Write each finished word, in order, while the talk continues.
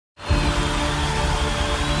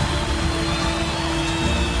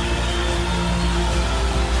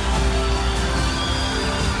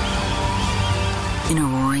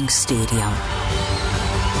stadium.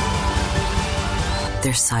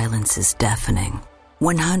 Their silence is deafening.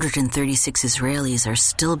 136 Israelis are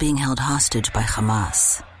still being held hostage by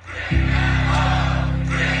Hamas.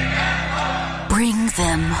 Bring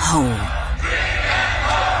them home.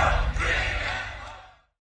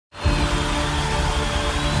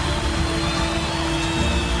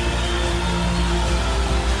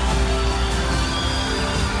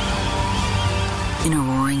 In a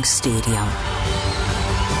roaring stadium,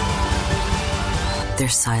 their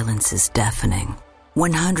silence is deafening.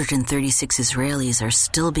 136 Israelis are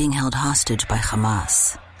still being held hostage by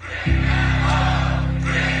Hamas.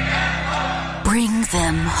 Bring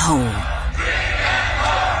them home.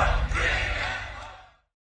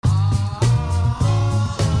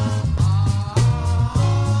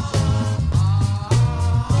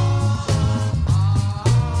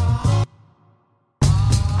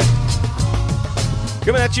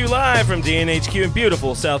 Coming at you live from DNHQ in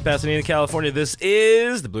beautiful South Pasadena, California. This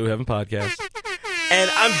is the Blue Heaven Podcast. And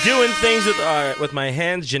I'm doing things with my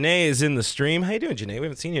hands. Janae is in the stream. How you doing, Janae? We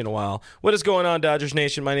haven't seen you in a while. What is going on, Dodgers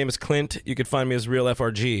Nation? My name is Clint. You can find me as Real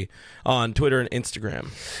FRG on Twitter and Instagram.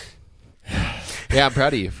 Yeah, I'm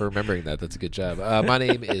proud of you for remembering that. That's a good job. My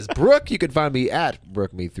name is Brooke. You can find me at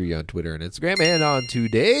BrookeMe3 on Twitter and Instagram. And on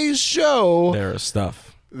today's show, There is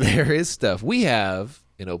stuff. We have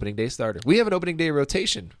an opening day starter. We have an opening day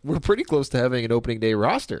rotation. We're pretty close to having an opening day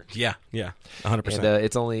roster. Yeah, 100%. And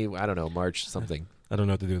it's only, I don't know, March something. I don't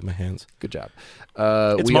know what to do with my hands. Good job.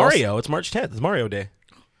 It's Mario. It's March 10th. It's Mario Day.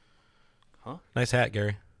 Huh? Nice hat,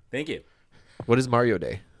 Gary. Thank you. What is Mario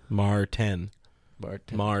Day? Mar 10.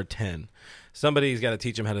 Somebody's got to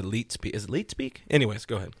teach him how to leet speak. Is it leet speak? Anyways,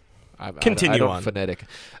 go ahead. Continue on. Phonetic.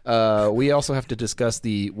 We also have to discuss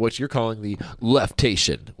what you're calling the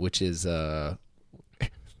leftation, which is the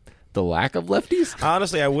lack of lefties.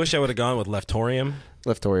 Honestly, I wish I would have gone with leftorium.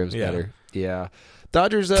 Leftorium's better. Yeah.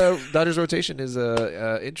 Dodgers rotation is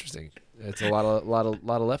interesting. It's a lot of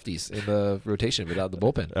lefties in the rotation without the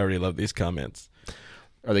bullpen. I already love these comments.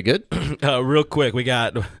 Are they good? Real quick, we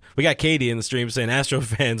got Katie in the stream saying Astro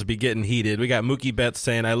fans be getting heated. We got Mookie Betts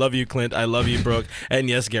saying I love you, Clint. I love you, Brooke. And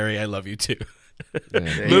yes, Gary, I love you too.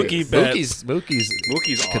 Mookie Betts. Mookie's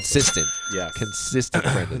awesome. Consistent. Yeah. Consistent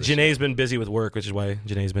friend of the Janae's been busy with work, which is why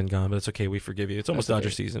Janae's been gone, but it's okay. We forgive you. It's almost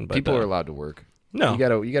Dodger season. But people are allowed to work. No. You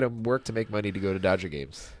gotta work to make money to go to Dodger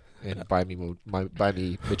games and buy me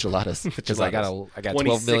micheladas because I got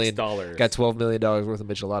 $12 million worth of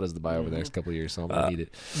micheladas to buy over the next couple of years, so I'm gonna need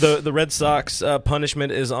it. The Red Sox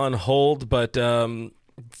punishment is on hold, but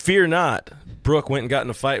fear not. Brooke went and got in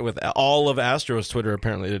a fight with all of Astros Twitter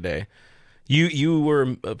apparently today. You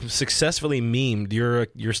were successfully memed.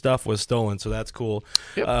 Your stuff was stolen, so that's cool.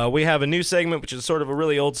 Yep. We have a new segment, which is sort of a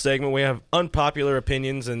really old segment. We have unpopular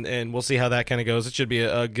opinions, and we'll see how that kind of goes. It should be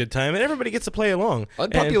a good time, and everybody gets to play along.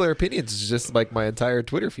 Unpopular opinions is just like my entire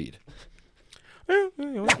Twitter feed.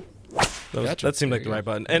 That seemed like the right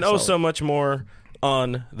button. And so much more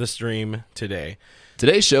on the stream today.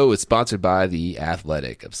 Today's show is sponsored by The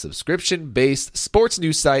Athletic, a subscription-based sports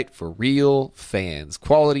news site for real fans.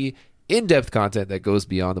 Quality, in-depth content that goes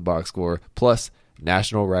beyond the box score, plus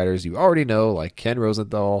national writers you already know like Ken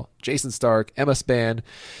Rosenthal, Jason Stark, Emma Spann.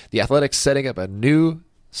 The Athletic's setting up a new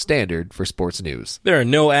standard for sports news. There are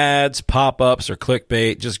no ads, pop-ups, or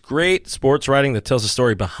clickbait, just great sports writing that tells the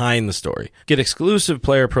story behind the story. Get exclusive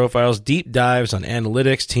player profiles, deep dives on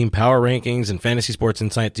analytics, team power rankings, and fantasy sports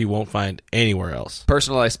insights you won't find anywhere else.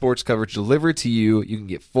 Personalized sports coverage delivered to you. You can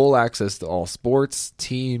get full access to all sports,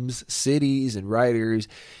 teams, cities, and writers.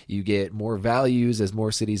 You get more values as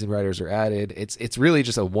more cities and writers are added. It's really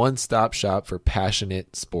just a one-stop shop for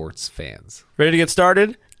passionate sports fans. Ready to get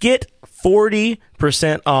started? Get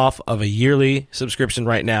 40% off of a yearly subscription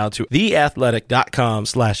right now to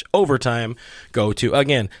theathletic.com/overtime. Go to,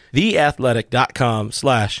 again,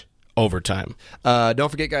 theathletic.com/overtime. Don't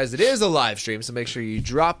forget, guys, it is a live stream, so make sure you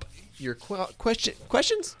drop your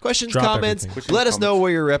questions, comments. Let us know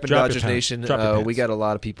where you're repping Dodgers Nation. We got a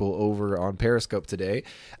lot of people over on Periscope today.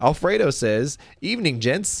 Alfredo says, evening,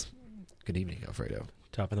 gents. Good evening, Alfredo.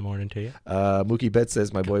 Top of the morning to you. Mookie Betts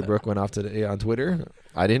says my boy Brooke went off today on Twitter.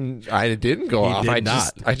 I didn't go off. I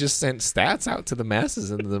just sent stats out to the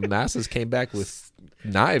masses, and the masses came back with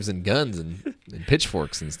knives and guns and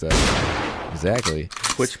pitchforks and stuff. Exactly.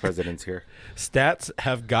 Which president's here? Stats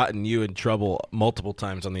have gotten you in trouble multiple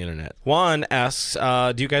times on the internet. Juan asks,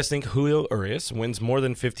 do you guys think Julio Urias wins more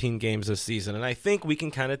than 15 games this season? And I think we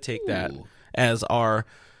can kind of take that as our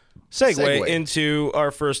segue into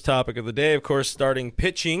our first topic of the day. Of course, starting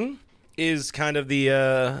pitching is kind of the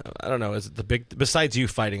I don't know, is it the big, besides you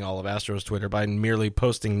fighting all of Astros Twitter by merely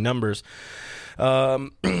posting numbers,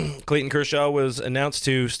 Clayton Kershaw was announced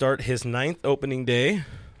to start his 9th opening day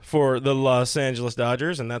for the Los Angeles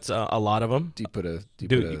Dodgers, and that's a lot of them.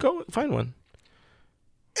 You go find one.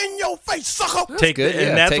 In your face, sucker! Take good. and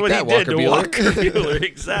Yeah, that's take what that, he did Walker to Buehler. Walker Buehler,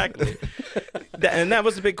 exactly. And that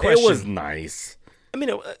was a big question. It was nice. I mean,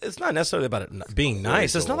 it's not necessarily about it being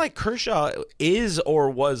nice. It's not like Kershaw is or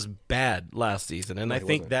was bad last season, and I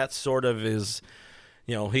think that sort of is,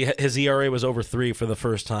 his ERA was over 3 for the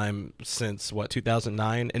first time since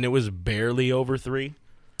 2009, and it was barely over 3.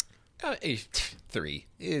 3.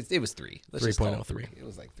 It was 3. 3.03. It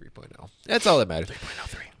was like 3.0. That's all that matters.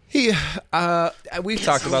 3.03. We've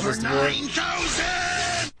talked about this before.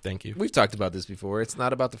 Thank you. We've talked about this before. It's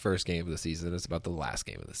not about the first game of the season. It's about the last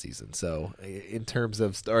game of the season. So in terms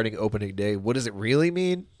of starting opening day, what does it really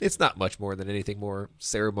mean? It's not much more than anything more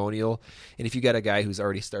ceremonial. And if you got a guy who's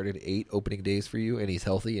already started 8 opening days for you and he's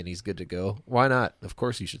healthy and he's good to go, why not? Of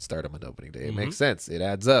course you should start him on opening day. It makes sense. It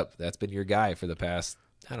adds up. That's been your guy for the past,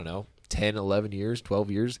 10, 11 years, 12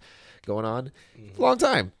 years going on. Long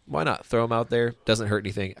time. Why not? Throw him out there. Doesn't hurt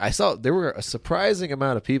anything. I saw there were a surprising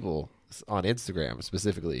amount of people on Instagram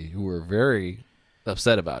specifically who were very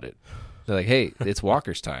upset about it. They're like, hey, it's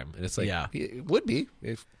Walker's time. And it's like, Yeah. It would be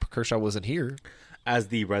if Kershaw wasn't here. As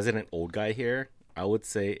the resident old guy here, I would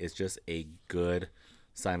say it's just a good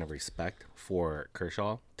sign of respect for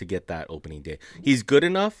Kershaw to get that opening day. He's good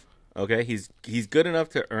enough, okay? He's good enough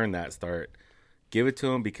to earn that start. Give it to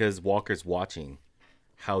him because Walker's watching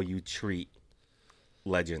how you treat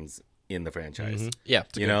legends in the franchise. Yeah.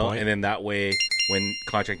 And then that way when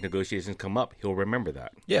contract negotiations come up, he'll remember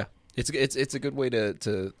that. Yeah. It's a good way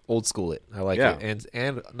to old school it. I like Yeah. it.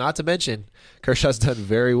 And not to mention, Kershaw's done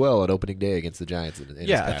very well on opening day against the Giants. In his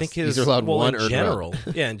Yeah, I past. think his He's allowed one in earned general.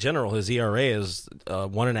 run. In general, his ERA is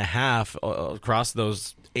 1.5 across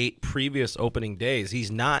those 8 previous opening days.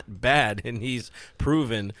 He's not bad, and he's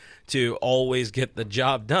proven to always get the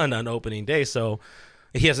job done on opening day. So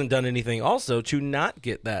he hasn't done anything also to not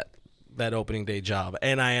get that opening day job.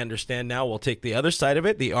 And I understand now. We'll take the other side of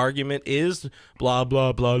it. The argument is blah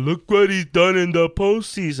blah blah. Look what he's done in the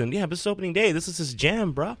postseason. Yeah, but it's opening day. This is his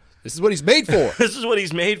jam, bro. This is what he's made for. This is what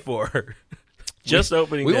he's made for. Just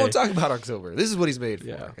opening We day. won't talk about October. This is what he's made for.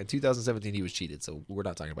 Yeah. In 2017, he was cheated, so we're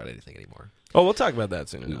not talking about anything anymore. Oh, we'll talk about that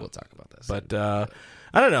soon. We will talk about that. But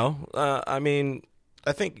I don't know. I mean,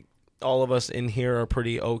 I think all of us in here are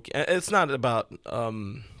pretty okay. It's not about,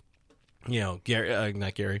 Gary,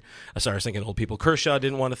 not Gary. Sorry, I was thinking old people. Kershaw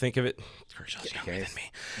didn't want to think of it. Kershaw's younger than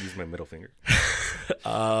me. Use my middle finger.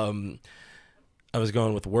 I was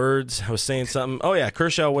going with words. I was saying something. Oh, yeah,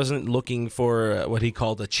 Kershaw wasn't looking for what he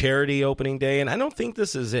called a charity opening day, and I don't think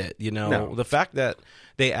this is it. No. The fact that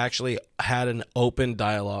they actually had an open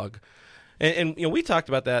dialogue, and we talked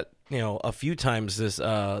about that a few times these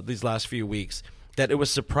last few weeks, that it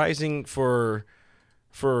was surprising for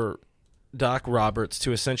Doc Roberts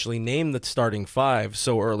to essentially name the starting 5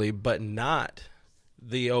 so early, but not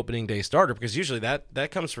the opening day starter, because usually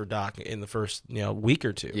that comes for Doc in the first week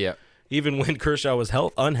or two. Yeah. Even when Kershaw was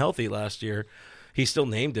unhealthy last year, he still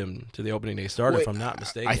named him to the opening day starter, if I'm not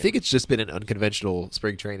mistaken. I think it's just been an unconventional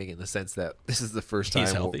spring training in the sense that this is the first time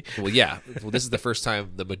He's healthy. Well, yeah. Well, this is the first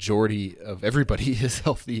time the majority of everybody is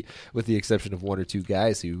healthy, with the exception of 1 or 2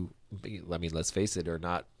 guys who, I mean, let's face it, are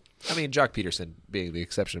not. I mean, Jock Peterson being the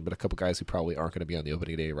exception, but a couple guys who probably aren't going to be on the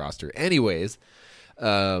opening day roster anyways.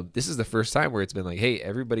 This is the first time where it's been like, hey,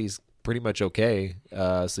 everybody's pretty much okay.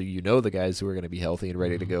 So the guys who are going to be healthy and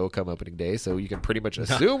ready to go come opening day. So you can pretty much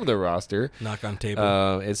assume the roster. Knock on table.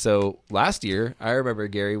 And so last year, I remember,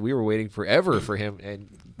 Gary, we were waiting forever for him, and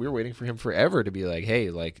we were waiting for him forever to be like, hey,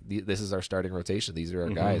 this is our starting rotation. These are our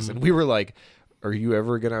guys. And we were like, are you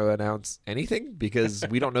ever going to announce anything? Because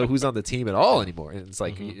we don't know who's on the team at all anymore. And it's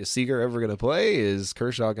like, is Seager ever going to play? Is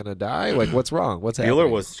Kershaw going to die? Like, what's wrong? What's happening? Buehler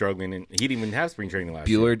was struggling, and he didn't even have spring training last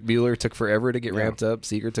year. Buehler took forever to get ramped up.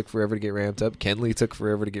 Seager took forever to get ramped up. Kenley took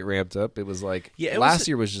forever to get ramped up. It was like last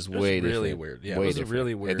year was just way different. Really weird. Yeah, way it was different.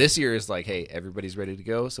 really weird. And this year is like, hey, everybody's ready to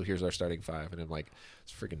go, so here's our starting 5. And I'm like,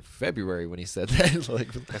 it's freaking February when he said that.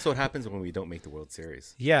 Like, That's what happens when we don't make the World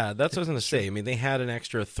Series. Yeah, that's what I was going to say. I mean, they had an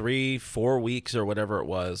extra 3-4 weeks or whatever it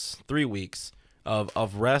was, 3 weeks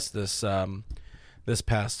of rest this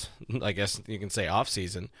past, I guess you can say, off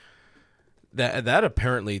season. That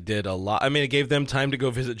apparently did a lot. I mean, it gave them time to go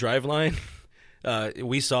visit Driveline.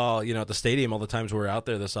 We saw, at the stadium all the times we were out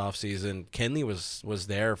there this off season. Kenley was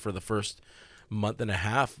there for the first month and a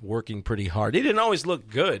half, working pretty hard. He didn't always look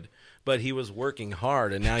good, but he was working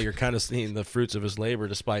hard, and now you're kind of seeing the fruits of his labor,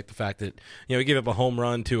 despite the fact that he gave up a home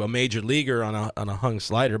run to a major leaguer on a hung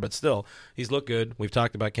slider, but still, he's looked good. We've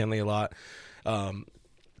talked about Kenley a lot.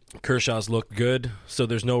 Kershaw's looked good, so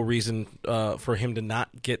there's no reason for him to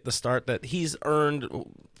not get the start that he's earned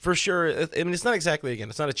for sure. I mean, it's not exactly, again,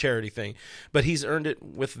 it's not a charity thing, but he's earned it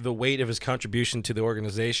with the weight of his contribution to the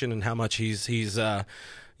organization and how much he's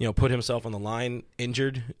put himself on the line,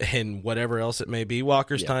 injured, and whatever else it may be.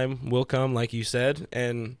 Walker's time will come, like you said,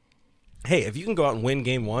 and hey, if you can go out and win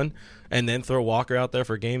game 1 and then throw Walker out there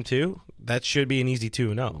for game 2, that should be an easy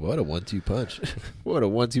 2-0. What a 1-2 punch. What a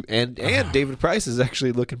 1-2. And David Price is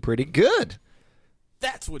actually looking pretty good.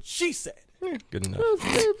 That's what she said. Good enough.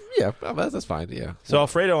 Yeah, that's fine. Yeah. So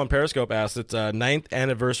Alfredo on Periscope asked, it's a 9th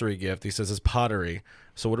anniversary gift. He says it's pottery.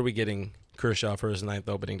 So what are we getting Kershaw for his 9th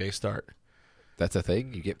opening day start? That's a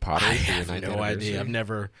thing? You get pottery for your 9th anniversary? No idea. I've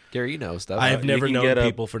never. Gary, you know stuff. I have never known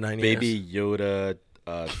people for 9 years. Baby Yoda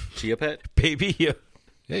Chia Pet. Baby Yoda.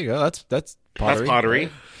 There you go. That's pottery. That's pottery.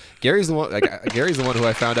 Gary's the one. Gary's the one who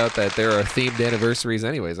I found out that there are themed anniversaries.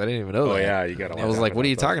 Anyways, I didn't even know that. Oh yeah, you got. I was like, "What are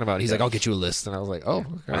you talking about?" He's like, "I'll get you a list," and I was like, "Oh,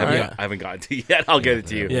 I haven't gotten to it yet. I'll get it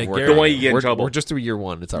to you. Yeah, Don't want you to get in we're, trouble. We're just through year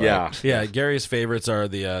 1. It's all Yeah. right. Yeah, Gary's favorites are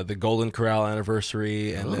the Golden Corral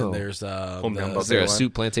anniversary, and then there's Hometown Is there a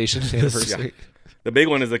soup plantation anniversary? The big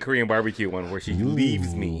one is the Korean barbecue one where she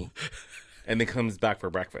leaves me and then comes back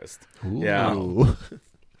for breakfast. Yeah. Ooh.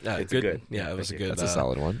 It's good. good. Yeah, it was a good. That's a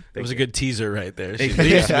solid one. It was a good teaser right there. She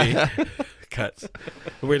leaves me. Cuts.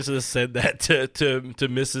 We just have said that to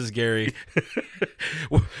Mrs. Gary.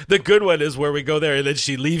 The good one is where we go there and then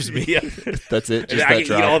she leaves me. Yeah. That's it. And Just I that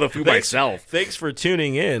can eat all the food Thanks- myself. Thanks for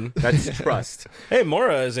tuning in. That's trust. Hey,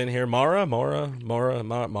 Mara is in here. Mara.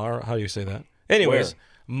 How do you say that? Anyways,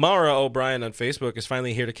 Mara O'Brien on Facebook is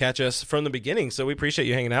finally here to catch us from the beginning. So we appreciate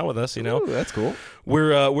you hanging out with us. Ooh, that's cool.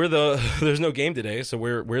 We're the there's no game today, so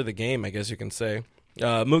we're the game, I guess you can say.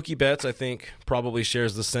 Mookie Betts, I think, probably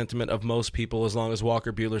shares the sentiment of most people as long as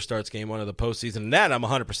Walker Buehler starts game 1 of the postseason. And that I'm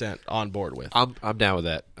 100% on board with. I'm down with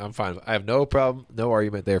that. I'm fine. I have no problem, no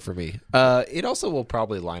argument there for me. It also will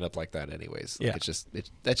probably line up like that anyways. Like, Yeah.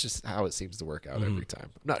 That's just how it seems to work out every time.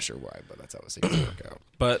 I'm not sure why, but that's how it seems to work out.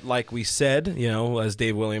 But like we said, as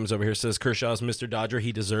Dave Williams over here says, Kershaw's Mr. Dodger.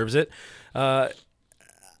 He deserves it.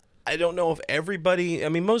 I don't know if everybody,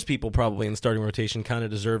 most people probably in the starting rotation kind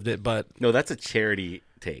of deserved it, but No, that's a charity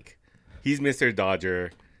take. He's Mr.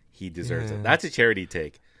 Dodger. He deserves it. That's a charity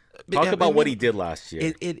take. Talk about what he did last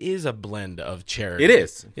year. it is a blend of charity. It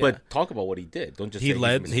is, Yeah. but talk about what he did. Don't just He say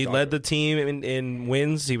led. he's Mr. He led Dodger. the team in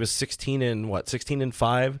wins. He was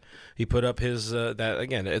 16-5. He put up his that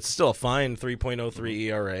again. It's still a fine 3.03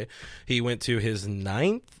 ERA. He went to his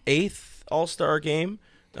 8th All-Star game.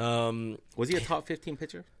 Was he a top 15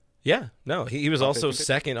 pitcher? Yeah, no, he was also 15 pitcher?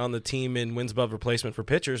 second on the team in wins above replacement for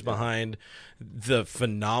pitchers behind the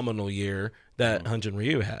phenomenal year that Hyun-Jin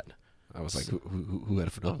Ryu had. I was like, who had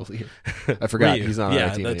a phenomenal year? I forgot. Ryu. He's not on yeah,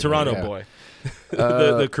 our team the anymore. Toronto Yeah. boy,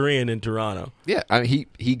 the Korean in Toronto. Yeah, I mean,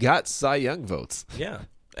 he got Cy Young votes. Yeah,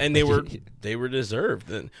 and they were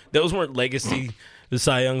deserved. And those weren't legacy the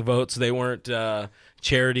Cy Young votes. They weren't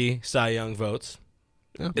charity Cy Young votes.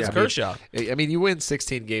 No. It's Yeah, Kershaw. I mean, you win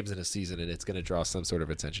 16 games in a season, and it's going to draw some sort of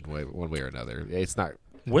attention one way or another. It's not.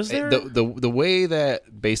 Was there the way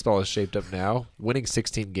that baseball is shaped up now? Winning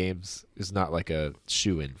 16 games is not like a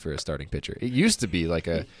shoe-in for a starting pitcher. It used to be like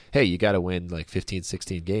hey, you got to win like 15,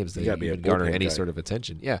 16 games to gotta be a even garner bullpen any guy. sort of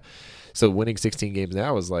attention. Yeah. So winning 16 games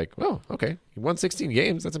now is like, well, okay, you won 16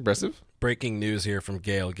 games. That's impressive. breaking news here from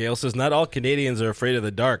Gail? Gail says not all Canadians are afraid of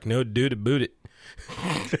the dark. No do to boot it.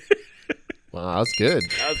 Wow, that's good.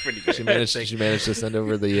 That was pretty good. She managed to send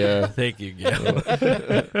over the. Thank you,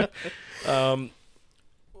 Gail.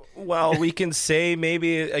 Well, we can say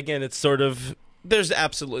maybe again, it's sort of there's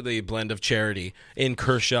absolutely a blend of charity in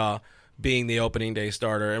Kershaw being the opening day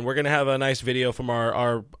starter, and we're gonna have a nice video from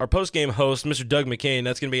our post game host, Mr. Doug McCain.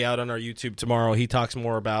 That's gonna be out on our YouTube tomorrow. He talks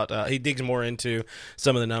more about he digs more into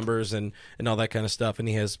some of the numbers and all that kind of stuff, and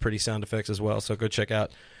he has pretty sound effects as well. So go check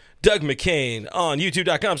out Doug McCain on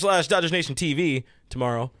YouTube.com/DodgersNationTV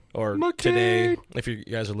tomorrow or today if you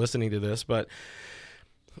guys are listening to this. But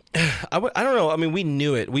I don't know. I mean, we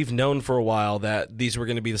knew it. We've known for a while that these were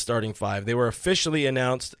going to be the starting 5. They were officially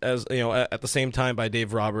announced as at the same time by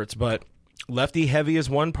Dave Roberts, but lefty heavy is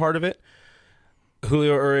one part of it.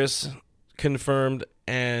 Julio Urias confirmed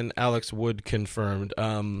and Alex Wood confirmed.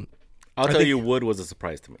 I'll tell you, Wood was a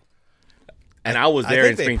surprise to me. And I was there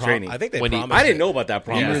in spring training. I think they When he- promised I didn't it. know about that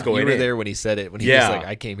promise You going were in. there when he said it. When he Yeah. was like,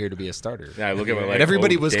 "I came here to be a starter." Yeah, I look at him like, and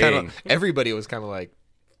everybody oh, was dang. kind of like,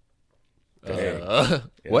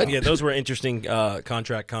 What? Yeah, those were interesting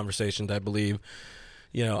contract conversations, I believe.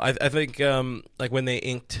 I think like when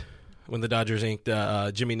the Dodgers inked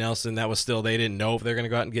Jimmy Nelson, that was still, they didn't know if they were going to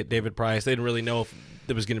go out and get David Price. They didn't really know if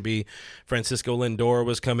there was going to be Francisco Lindor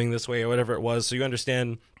was coming this way or whatever it was. So you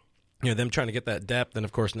understand, them trying to get that depth. And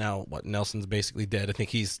of course now, Nelson's basically dead. I think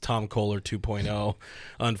he's Tom Kohler 2.0.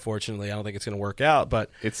 Unfortunately, I don't think it's going to work out. But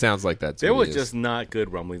it sounds like that. There was just not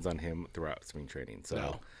good rumblings on him throughout spring training. So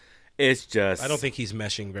No. It's just, I don't think he's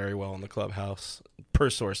meshing very well in the clubhouse, per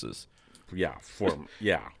sources. yeah,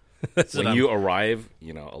 yeah. That's When what you arrive,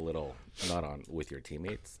 a little not on with your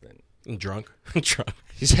teammates, then I'm drunk. Drunk.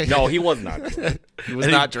 no, he was not. He was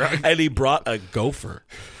not drunk. And he brought a gopher.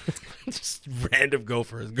 Just random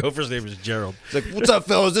gopher. His gopher's name is Gerald. He's like, "What's up,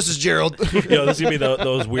 fellas? This is Gerald." This is going to be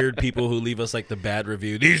those weird people who leave us like the bad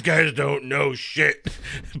review. These guys don't know shit.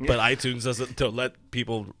 But iTunes doesn't let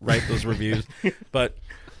people write those reviews. But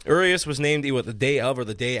Urias was named the day of or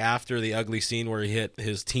the day after the ugly scene where he hit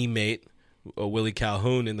his teammate, Willie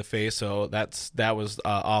Calhoun, in the face. So that was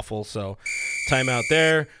awful. So timeout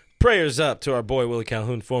there. Prayers up to our boy Willie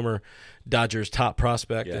Calhoun, former Dodgers top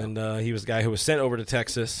prospect. Yeah. And he was a guy who was sent over to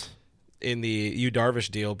Texas in the Yu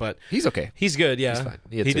Darvish deal, but He's okay. he's good. Yeah, He's fine.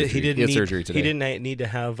 He had need surgery today. He didn't need to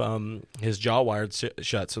have his jaw wired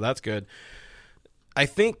shut, so that's good. I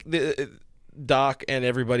think the Doc and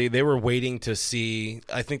everybody, they were waiting to see.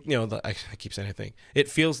 I think I keep saying I think it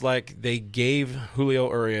feels like they gave Julio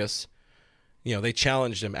Urias. They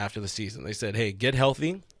challenged him after the season. They said, "Hey, get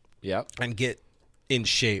healthy, Yep. and get in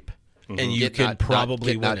shape, and you Get can not-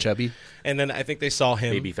 probably get win not it." chubby. And then I think they saw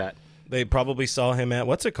him. Baby fat. They probably saw him at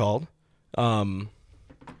what's it called,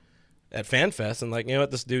 at FanFest,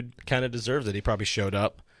 and this dude kind of deserves it. He probably showed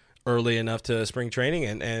up early enough to spring training,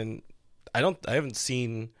 and I haven't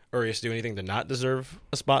seen Urias do anything to not deserve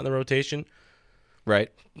a spot in the rotation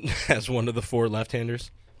Right. as one of the 4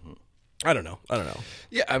 left-handers. I don't know.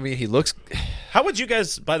 Yeah, I mean, he looks. How would you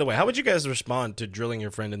guys? By the way, how would you guys respond to drilling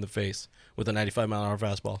your friend in the face with a 95-mile-an-hour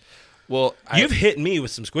fastball? Well, You've hit me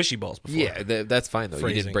with some squishy balls before. Yeah, that's fine though. You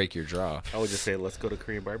Phrasing. didn't break your jaw. I would just say, let's go to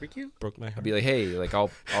Korean barbecue. Broke my heart. I'd be like, hey, like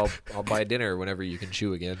I'll buy dinner whenever you can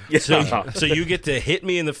chew again. So you get to hit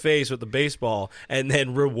me in the face with the baseball and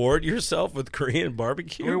then reward yourself with Korean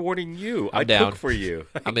barbecue? I'm rewarding you. I down. cook for you.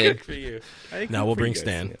 I'm in. Good for you. I Now cook we'll for bring you guys.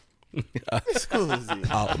 Stan.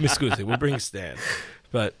 Scusi. Miss Scusi, we'll bring Stan.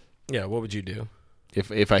 But, yeah, what would you do?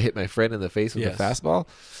 If I hit my friend in the face with Yes. a fastball,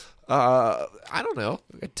 I don't know.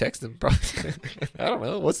 I'd text him. Probably. I don't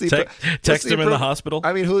know. What's the Text him in the hospital?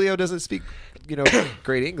 I mean, Julio doesn't speak,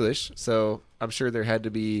 great English, so I'm sure there had to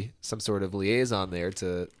be some sort of liaison there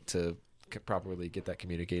to properly get that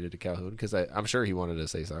communicated to Calhoun, because I'm sure he wanted to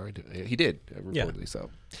say sorry. He did, reportedly. So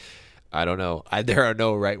I don't know. There are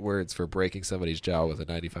no right words for breaking somebody's jaw with a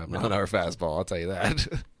 95-mile-an-hour fastball. I'll tell you that.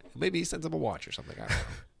 Maybe he sends him a watch or something. I don't know.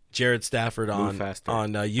 Jared Stafford on faster.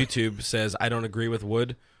 YouTube says, I don't agree with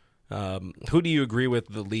Wood. Who do you agree with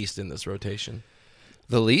the least in this rotation?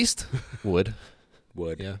 The least Wood.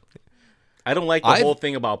 Yeah. I don't like the I've- whole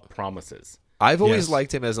thing about promises. I've always Yes.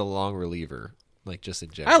 liked him as a long reliever, like just in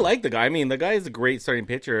general. I like the guy. I mean, the guy is a great starting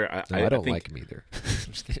pitcher. No, I don't think like him either.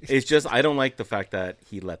 Just kidding. it's just I don't like the fact that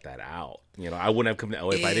he let that out. I wouldn't have come to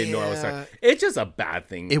LA if I didn't know I was starting. Yeah. It's just a bad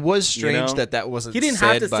thing. It was strange that wasn't. He didn't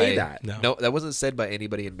said have to by, say that. No. that wasn't said by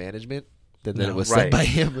anybody in management. Then No. it was Right. said by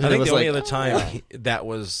him. I It think was the only like, other time that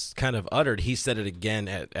was kind of uttered, he said it again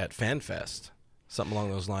at FanFest, something along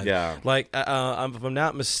those lines. Yeah. Like, if I'm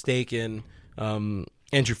not mistaken,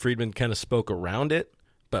 Andrew Friedman kind of spoke around it,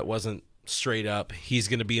 but wasn't straight up, he's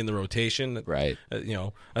going to be in the rotation. Right.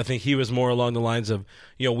 I think he was more along the lines of,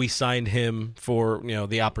 we signed him for,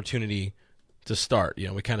 the opportunity to start.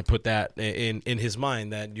 We kind of put that in his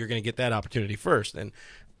mind that you're going to get that opportunity first. And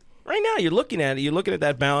right now you're looking at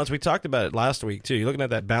that balance. We talked about it last week too. You're looking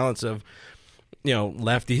at that balance of,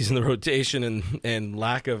 lefties in the rotation and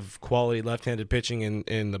lack of quality left-handed pitching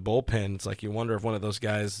in the bullpen. It's like you wonder if one of those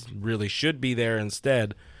guys really should be there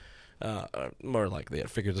instead. More likely it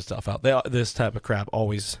figures itself out. This type of crap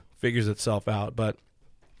always figures itself out. But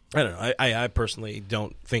I don't know. I personally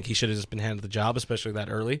don't think he should have just been handed the job, especially that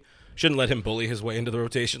early. Shouldn't let him bully his way into the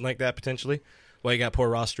rotation like that, potentially. Well, you got poor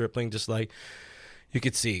Ross Stripling, just like you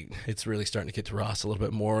could see it's really starting to get to Ross a little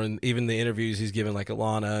bit more. And even the interviews he's given, like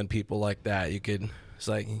Alana and people like that, it's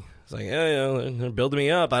like, yeah, they're building me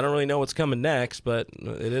up. I don't really know what's coming next, but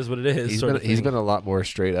it is what it is. He's been a lot more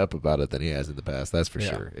straight up about it than he has in the past. That's for Yeah.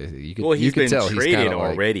 sure. You can, Well, you he's can been tell traded he's kinda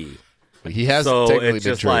like- already. he has So technically it's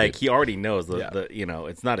been just traded. like he already knows Yeah.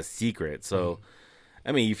 it's not a secret. So,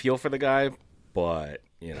 I mean, you feel for the guy, but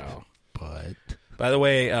But By the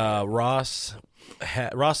way, Ross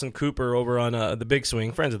Ross and Cooper over on the Big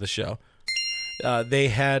Swing, friends of the show. They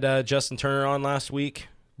had Justin Turner on last week.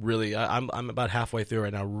 Really, I'm about halfway through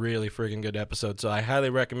right now. Really friggin' good episode. So I highly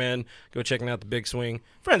recommend go checking out the Big Swing.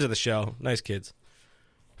 Friends of the show, nice kids.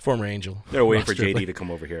 Former Angel. They're waiting Ross for JD Strickland. to come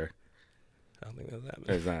over here. I don't think that's that.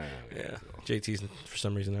 There's not, Yeah, JT's for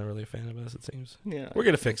some reason not really a fan of us. It seems. Yeah. We're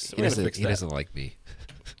gonna fix. He We're gonna doesn't, fix he that. doesn't like me.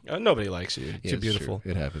 Nobody likes you. Yeah, Too it's beautiful.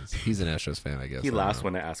 true. It happens. He's an Astros fan, I guess. He I don't laughs know.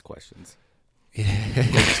 when I ask questions.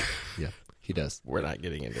 Yeah, he does. We're not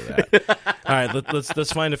getting into that. All right,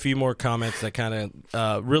 let's find a few more comments that kind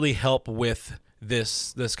of really help with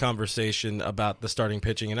this conversation about the starting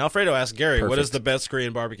pitching. And Alfredo asked Gary, "What is Perfect. the best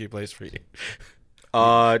Korean barbecue place for you?"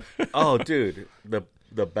 Oh, dude,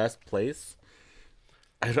 the best place.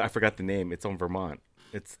 I forgot the name. It's on Vermont.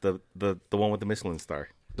 It's the one with the Michelin star.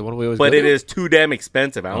 The one we always But go it to? is too damn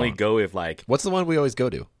expensive. I only go if like. What's the one we always go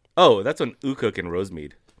to? Oh, that's on Ukuk and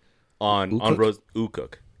Rosemead. On Ukuk? Rose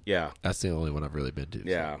Ukuk. Yeah, That's the only one I've really been to.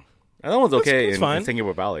 yeah. And that one's okay That's in fine. San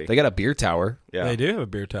Gabriel Valley. They got a beer tower. Yeah, They do have a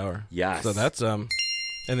beer tower. Yes. So that's and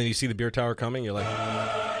then you see the beer tower coming. You're like,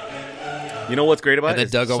 You know what's great about And then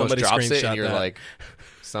it? Doug almost somebody drops it, screenshot and you're that. like,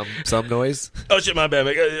 some noise. "Oh shit, my bad."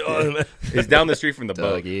 It It's down the street from the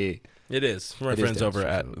boat. Dougie. is. My It is friends over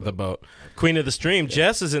downstairs at the boat. Queen of the Stream,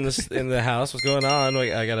 Jess is in the house. What's going on?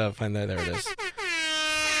 Wait, I gotta find that. There it is.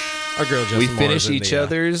 Our girl Jess. We Moore finish is in each the,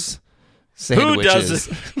 other's Who sandwiches.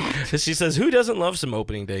 doesn't? She says, "Who doesn't love some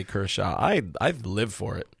opening day Kershaw?" I live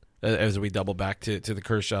for it. As we double back to the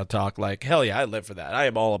Kershaw talk, like hell yeah, I live for that. I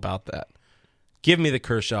am all about that. Give me the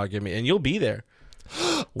Kershaw, and you'll be there.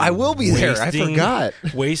 I will be there. I Wasting- forgot.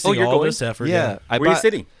 Wasting you're all going? this effort. Yeah, I Where are you bought-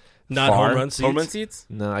 sitting? Not Far. home run seats. Home run seats?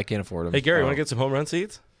 No, I can't afford them. Hey Gary, Oh. want to get some home run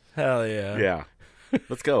seats? Hell yeah. Yeah.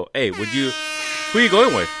 Let's go. Hey, would you? Who are you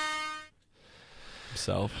going with?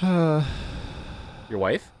 Self. Your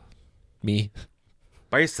wife? Me.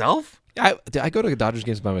 By yourself? I go to Dodgers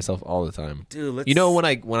games by myself all the time. Dude, let's. You know when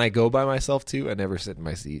I go by myself too, I never sit in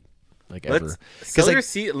my seat like ever. Let's sell Because your like,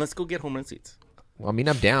 seat and let's go get home run seats. well, I mean,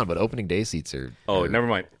 I'm down, but opening day seats are. Oh, never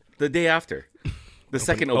mind. The day after. The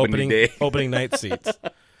second opening day. opening night seats.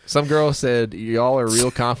 Some girl said y'all are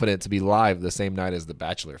real confident to be live the same night as the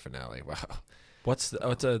Bachelor finale. Wow. What's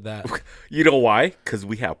that? You know why? Because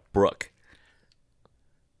we have Brooke.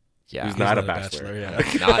 Yeah. Who's not a bachelor. Yeah.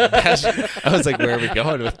 Not a Bachelor. I was like, where are we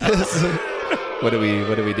going with this? What are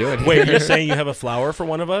we doing? Wait, here? you're saying you have a flower for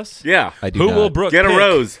one of us? Yeah. I do Who not. will Brooke Get a pick?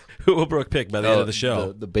 rose. Who will Brooke pick by the end of the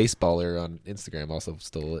show? The baseballer on Instagram also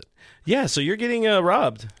stole it. Yeah, so you're getting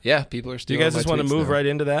robbed. Yeah, people are Do still. you guys just want to move right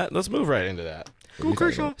into that? Let's move right into that. Go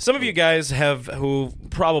Kershaw. Some of you guys who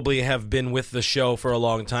probably have been with the show for a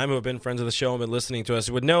long time, who have been friends of the show and been listening to us,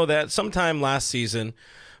 would know that sometime last season,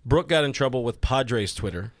 Brooke got in trouble with Padres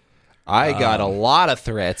Twitter I got a lot of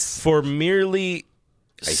threats. for merely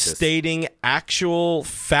ISIS. stating actual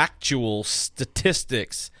factual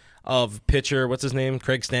statistics of pitcher, what's his name,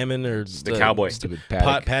 Craig Stammen or The Cowboy. Stupid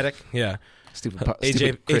Paddock. Paddock, yeah. Stupid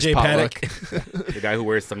AJ Chris Paddock. Potluck. The guy who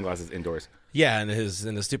wears sunglasses indoors. Yeah, and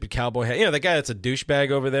the stupid cowboy hat. You know, that guy that's a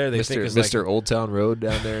douchebag over there. They think is like Mr. Old Town Road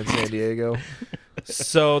down there in San Diego.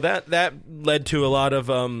 so that led to a lot of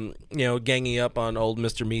ganging up on old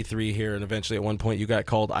Mr. Me 3 here, and eventually at one point you got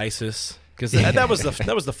called ISIS because that was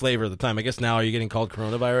the flavor of the time. I guess now are you getting called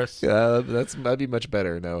coronavirus? That'd be much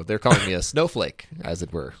better. No, they're calling me a snowflake, as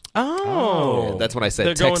it were. Oh, That's when I said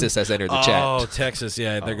They're Texas going- has entered the chat. Oh, Texas,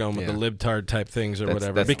 yeah, they're going with yeah. the libtard type things or That's-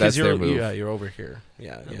 whatever that's- because that's their move. you're over here.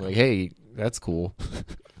 Yeah, I'm yeah. like, hey, that's cool.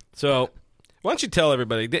 So why don't you tell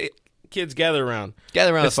everybody, kids, gather around.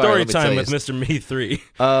 Gather around It's the fire. story let me tell time you with Mr. Me 3.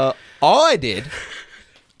 all I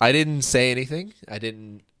didn't say anything. I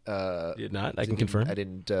didn't. Did not. I can confirm. I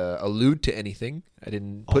didn't allude to anything. I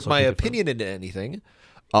didn't put Also my can confirm. opinion into anything.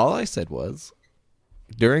 All I said was,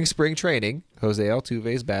 during spring training, Jose Altuve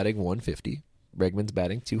is batting 150. Bregman's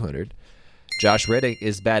batting 200. Josh Reddick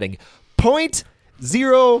is batting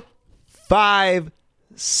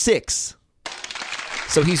 .056.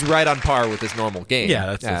 So he's right on par with his normal game.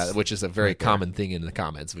 Yeah, that's which is a very common thing in the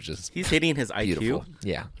comments, which is He's hitting his IQ. beautiful.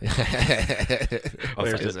 Yeah. Oh,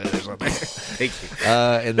 sorry. Thank you.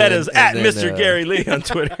 And That then- is and at then, Mr. Gary Lee on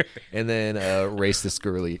Twitter. And then Race this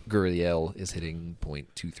Gurriel is hitting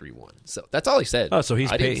 .231. So that's all he said. Oh, so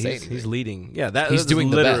I didn't say anything. he's leading. Yeah, that He's is doing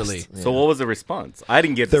the literally. best. So what was the response? I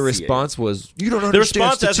didn't get The to see response was, you don't The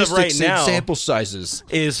understand response as of statistics right and now- sample sizes.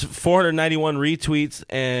 Is 491 retweets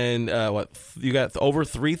and you got over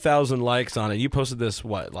 3,000 likes on it. You posted this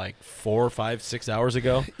like 4, 5, 6 hours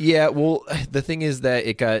ago. Yeah, well, the thing is that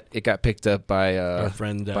it got picked up by Our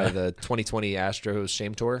friend, by the 2020 Astros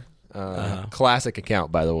Shame Tour. Classic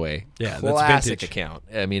account, by the way. Yeah, that's classic vintage. account.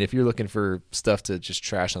 I mean, if you're looking for stuff to just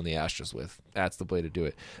trash on the Astros with, that's the way to do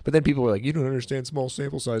it. But then people were like, you don't understand small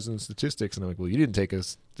sample size and statistics. And I'm like, well, you didn't take a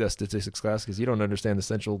statistics class because you don't understand the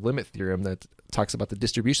central limit theorem that talks about the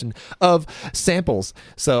distribution of samples.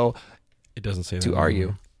 So It doesn't say that. to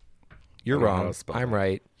argue, you're I don't know how wrong. to spell I'm that.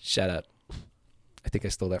 right. Shut up. I think I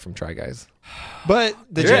stole that from Try Guys. But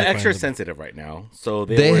the They're gen- extra sensitive right now, so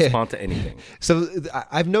they They- will respond to anything. So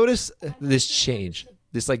I've noticed this change,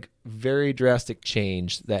 this like very drastic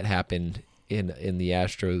change that happened in the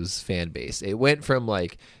Astros fan base. It went from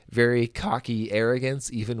like very cocky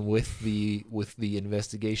arrogance, even with the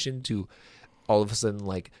investigation, to all of a sudden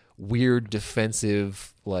like weird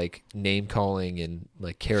defensive like name calling and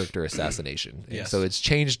like character assassination. And Yes. so it's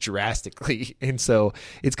changed drastically, and so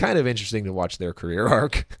it's kind of interesting to watch their career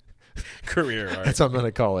arc. Career arc. That's what I'm going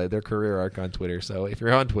to call it, their career arc on Twitter. So if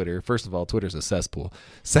you're on Twitter, first of all, Twitter's a cesspool.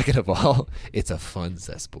 Second of all, it's a fun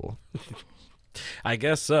cesspool. I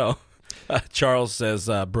guess so. Charles says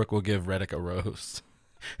Brooke will give Reddick a rose.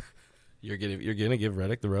 You're gonna give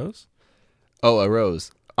Reddick the rose? Oh, a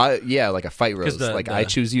rose. Yeah, like a fight rose. 'Cause I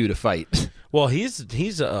choose you to fight. Well, he's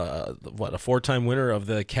a 4-time winner of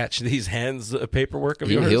the Catch These Hands paperwork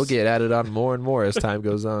of yours. He'll get added on more and more as time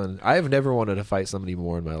goes on. I have never wanted to fight somebody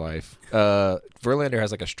more in my life. Verlander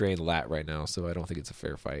has like a strained lat right now, so I don't think it's a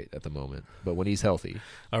fair fight at the moment. But when he's healthy,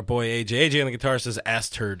 Our boy AJ on the guitar says ass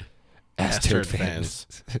turd. Ass turd fans.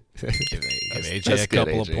 Give AJ That's a good,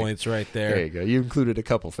 couple AJ. of points right there there. you go. You included a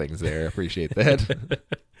couple things there. I appreciate that.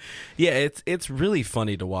 Yeah, it's really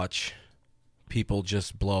funny to watch people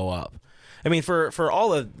just blow up. I mean, for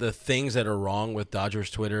all of the things that are wrong with Dodgers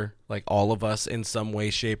Twitter, like all of us in some way,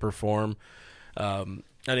 shape, or form, on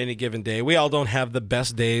any given day, we all don't have the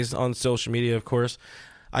best days on social media, of course.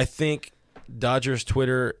 I think Dodgers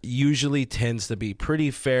Twitter usually tends to be pretty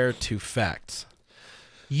fair to facts.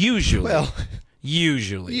 Usually.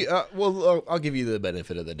 Usually. Well, I'll give you the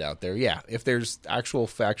benefit of the doubt there. Yeah, if there's actual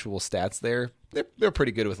factual stats there, they're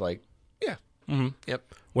pretty good with like, yeah. Mm-hmm. Yep.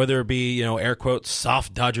 Whether it be, air quotes,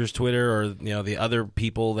 soft Dodgers Twitter or, the other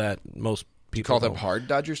people that most people Call them don't. hard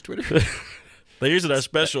Dodgers Twitter? They're using our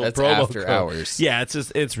special That's promo after code. hours. Yeah,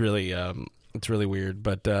 it's really weird.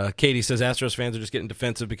 But Katie says Astros fans are just getting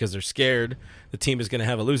defensive because they're scared. The team is going to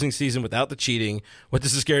have a losing season without the cheating. What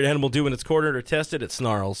does a scared animal do when it's cornered or tested? It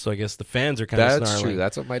snarls. So I guess the fans are kind of snarling. That's true.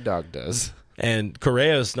 That's what my dog does. And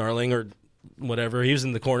Correa is snarling or whatever. He was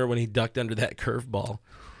in the corner when he ducked under that curveball.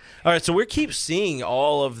 All right, so we keep seeing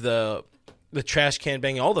all of the trash can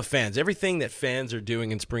banging, all the fans, everything that fans are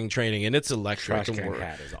doing in spring training, and it's electric. Trash can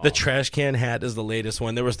hat is The awesome. trash can hat is the latest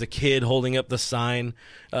one. There was the kid holding up the sign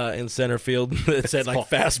in center field that said like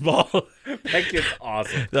fastball. That kid's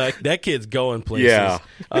awesome. Like that kid's going places. Yeah.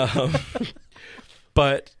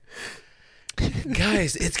 But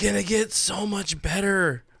guys, it's gonna get so much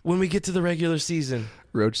better when we get to the regular season.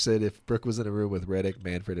 Roach said if Brooke was in a room with Reddick,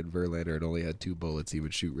 Manfred, and Verlander and only had 2 bullets, he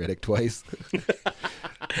would shoot Reddick twice.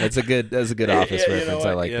 That's a good office Yeah, you know reference. I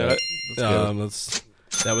what? like Yeah. that. That's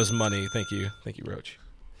good. That was money. Thank you, Roach.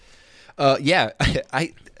 Yeah,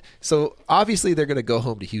 so obviously they're going to go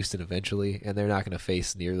home to Houston eventually, and they're not going to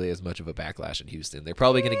face nearly as much of a backlash in Houston. They're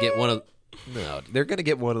probably going to get they're going to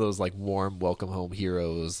get one of those like warm welcome home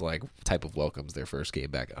heroes like type of welcomes their first game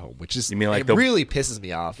back at home, which is You mean like it the- really pisses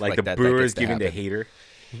me off. Like the that Brewers gets to giving the happen. hater.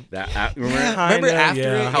 Remember? Remember Kinda, after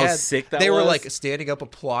yeah. it, How yeah, sick that they were was? like standing up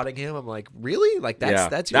applauding him. I'm like, really? Like that's Yeah.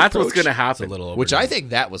 that's your what's approach? going to It's happen. a little Which I overdone. think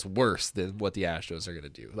that was worse than what the Astros are going to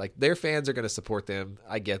do. Like their fans are going to support them.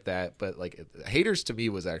 I get that, but like haters to me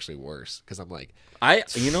was actually worse because I'm like, I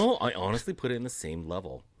honestly put it in the same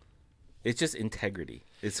level. It's just integrity.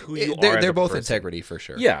 It's who you are. as they're a both person. integrity for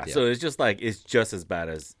sure. Yeah, so it's just like it's just as bad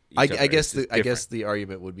as. I each other. guess It's just I guess different. the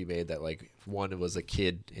argument would be made that like one was a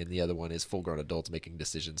kid and the other one is full grown adults making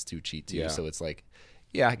decisions to cheat too. Yeah. So it's like,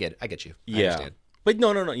 yeah, I get you. I Yeah, understand. but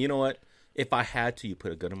no. You know what? If I had to, you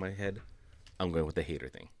put a gun in my head, I'm going with the hater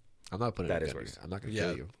thing. I'm not putting That a is gun in worse. you. I'm not going to Yeah.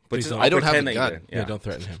 kill you. But Please just, don't. I'll I don't have pretend a that you gun. did. Yeah, don't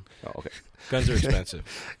threaten him. Oh, okay. Guns are expensive.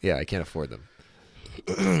 Yeah, I can't afford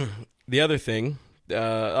them. The other thing,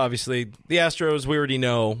 obviously, the Astros. We already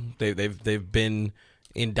know they've been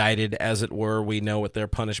indicted, as it were. We know what their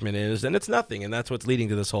punishment is, and it's nothing. And that's what's leading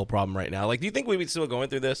to this whole problem right now. Like, do you think we would still going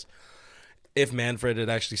through this if Manfred had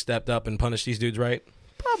actually stepped up and punished these dudes right?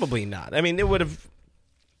 Probably not. I mean, it would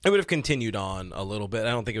have continued on a little bit. I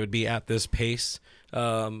don't think it would be at this pace,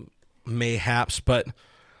 mayhaps. But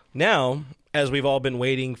now, as we've all been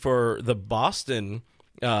waiting for the Boston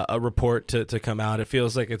a report to come out, it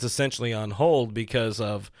feels like it's essentially on hold because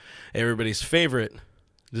of everybody's favorite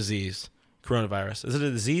disease, coronavirus. Is it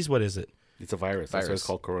a disease? What is it? It's a virus. That's why it's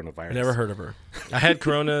called coronavirus. I never heard of her. I had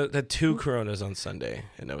had 2 Coronas on Sunday,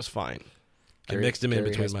 and it was fine. I mixed them in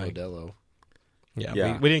between my Modelo.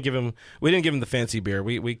 Yeah. We didn't give him the fancy beer.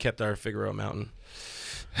 We kept our Figueroa Mountain.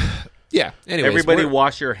 Yeah. Anyways, everybody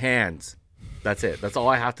wash your hands. That's it. That's all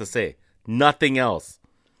I have to say. Nothing else.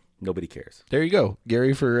 Nobody cares. There you go,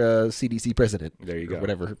 Gary for CDC president. There you go.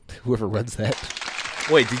 Whatever, whoever runs that.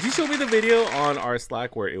 Wait, did you show me the video on our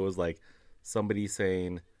Slack where it was like somebody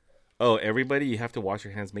saying, "Oh, everybody, you have to wash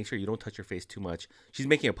your hands. Make sure you don't touch your face too much." She's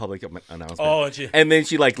making a public announcement. Oh, and then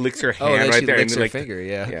she like licks her hand right she there, licks and her like finger.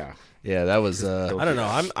 yeah. Yeah, that was. I don't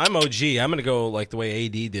know. I'm OG. I'm gonna go like the way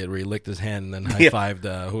AD did, where he licked his hand and then high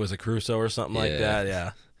fived who was it, Crusoe or something like that.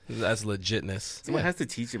 Yeah, that's legitness. Someone has to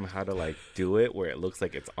teach him how to like do it where it looks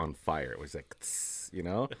like it's on fire. It was like,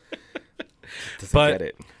 Doesn't get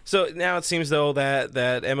it. So now it seems though that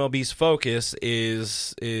MLB's focus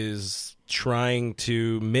is trying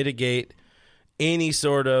to mitigate any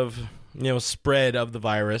sort of spread of the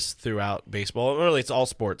virus throughout baseball. Really, it's all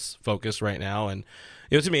sports focused right now, and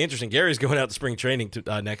it's gonna be interesting. Gary's going out to spring training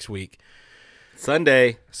next week,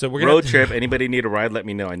 Sunday. So we're road trip. Anybody need a ride? Let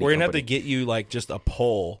me know. We're gonna have to get you like just a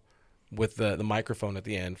pole with the microphone at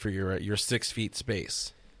the end for your 6 feet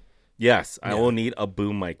space. Yes, I will need a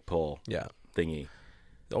boom mic pole. Yeah, thingy.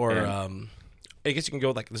 Or I guess you can go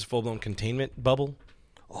with like this full blown containment bubble.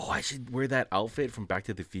 Oh, I should wear that outfit from Back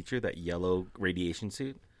to the Future, that yellow radiation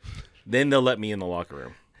suit. Then they'll let me in the locker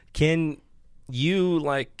room. Can you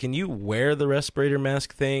wear the respirator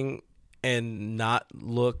mask thing and not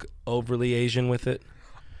look overly Asian with it?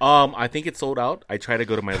 I think it's sold out. I tried to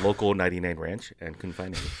go to my local 99 Ranch and couldn't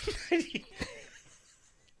find any.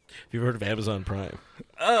 Have you heard of Amazon Prime?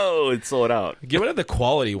 Oh, it's sold out. Get one of the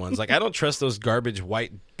quality ones. Like I don't trust those garbage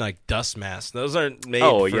white like dust masks. Those aren't made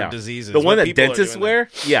for diseases. The one that dentists wear,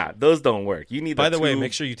 those don't work. You need. By the way,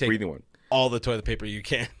 make sure you take one. all the toilet paper you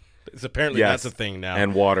can. It's apparently that's a thing now.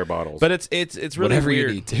 And water bottles. But it's really whatever weird.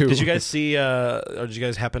 You need to. Did you guys see? Or did you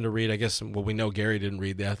guys happen to read? I guess. Well, we know Gary didn't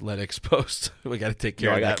read the Athletics post. We got to take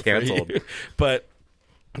care of that. I got canceled. But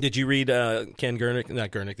did you read Ken Gurnick?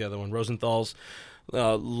 Not Gurnick, the other one. Rosenthal's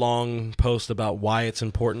long post about why it's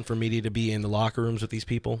important for media to be in the locker rooms with these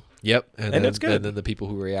people. Yep, and it's good. And then the people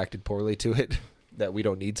who reacted poorly to it, that we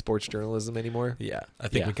don't need sports journalism anymore. Yeah, I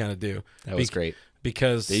think we kind of do. That was great.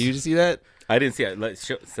 Because did you see that? I didn't see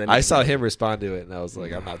it. I saw him respond to it, and I was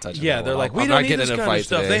like, I'm not touching. Yeah, that they're one. like, we I'm don't not need getting this in a kind fight of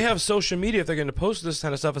stuff. today. They have social media if they're going to post this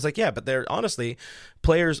kind of stuff. It's like, yeah, but they're honestly,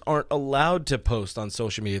 players aren't allowed to post on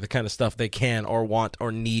social media the kind of stuff they can or want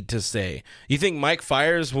or need to say. You think Mike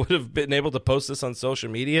Fiers would have been able to post this on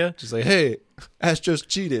social media? Just like, hey, Astros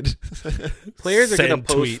cheated. Players are going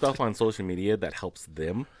to post stuff on social media that helps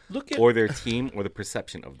them or their team or the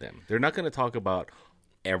perception of them. They're not going to talk about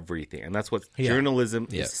everything, and that's what journalism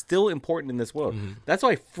is still important in this world. That's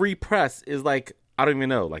why free press is like, I don't even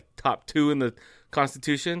know, like top 2 in the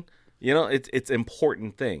Constitution. It's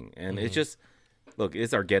important thing, and it's just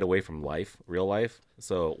it's our getaway from life, real life.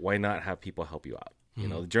 So why not have people help you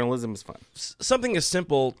out? Journalism is fun. Something as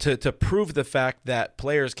simple to prove the fact that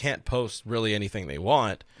players can't post really anything they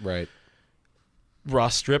want. Right.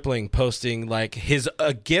 Ross Stripling posting like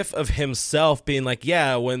a gif of himself being like,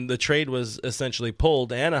 yeah, when the trade was essentially pulled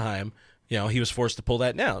to Anaheim, he was forced to pull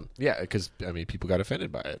that down. Yeah, because people got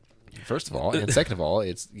offended by it. First of all, and second of all,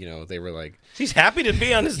 it's they were like, he's happy to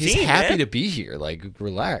be on his team. He's happy to be here. Like,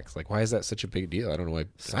 relax. Like, why is that such a big deal? I don't know why.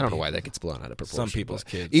 I don't know why that gets blown out of proportion. Some people's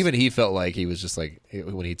kids. Even he felt like he was just like,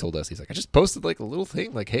 when he told us, he's like, I just posted like a little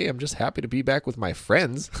thing, like, hey, I'm just happy to be back with my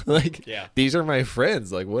friends. Like, these are my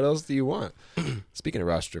friends. Like, what else do you want? Speaking of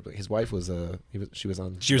Ross Stripling, his wife was she was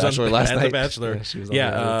on Bachelor last night. The Bachelor. Yeah, she was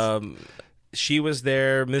on she was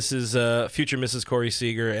there. Future Mrs. Corey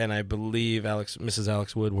Seager, and I believe Mrs.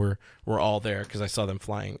 Alex Wood were all there because I saw them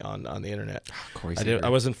flying on the internet. I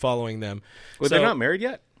wasn't following them. Well, they're not married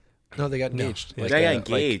yet. No, they got engaged. They got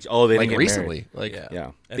engaged. They didn't get recently.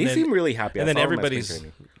 Married. They seem really happy. And then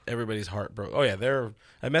everybody's heart broke. Oh yeah,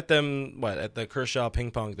 I met them at the Kershaw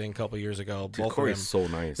ping pong thing a couple years ago. Dude, both Corey's of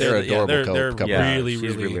them, so nice. They're adorable. They're couple.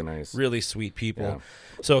 really nice, really sweet people. Yeah.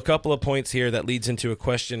 So a couple of points here that leads into a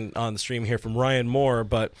question on the stream here from Ryan Moore.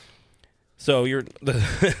 But so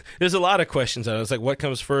there's a lot of questions. I was like, what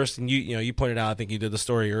comes first? And you pointed out. I think you did the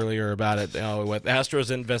story earlier about it. What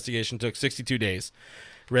Astros investigation took 62 days.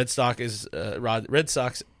 Red Sox is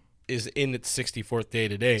in its 64th day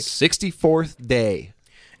today. 64th day.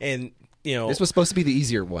 And this was supposed to be the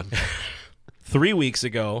easier one. 3 weeks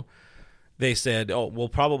ago, they said, we'll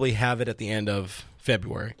probably have it at the end of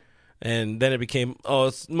February. And then it became,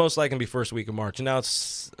 it's most likely going to be first week of March. And now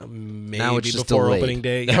it's maybe Now it's just before delayed. opening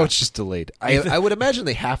day. Now it's just delayed. I would imagine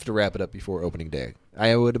they have to wrap it up before opening day.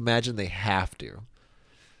 I would imagine they have to.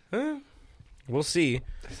 We'll see.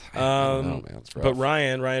 I don't know, man. It's rough. But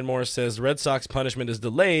Ryan Morris says Red Sox punishment is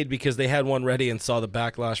delayed because they had one ready and saw the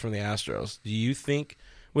backlash from the Astros.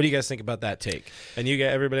 What do you guys think about that take? And you got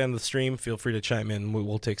everybody on the stream, feel free to chime in.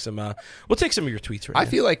 We'll take some of your tweets right now. I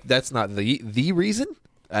feel like that's not the reason.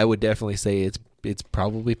 I would definitely say it's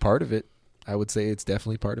probably part of it. I would say it's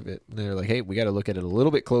definitely part of it. And they're like, hey, we got to look at it a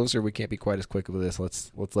little bit closer. We can't be quite as quick with this.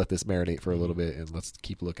 Let's let this marinate for a little bit, and let's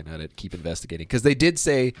keep looking at it, keep investigating. Because they did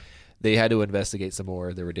say they had to investigate some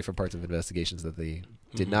more. There were different parts of investigations that they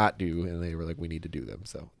did not do, and they were like, we need to do them.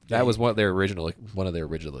 So that was one of their original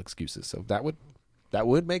excuses. So that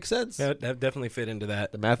would make sense. That definitely fit into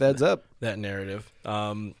that. The math adds up. That narrative.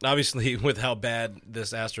 Obviously, with how bad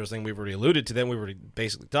this Astros thing, we've already alluded to them. We've already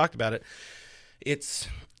basically talked about it.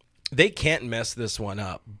 They can't mess this one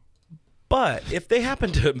up. But if they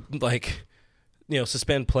happen to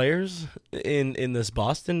suspend players in this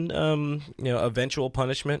Boston eventual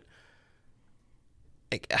punishment,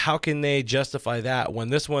 how can they justify that when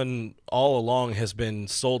this one all along has been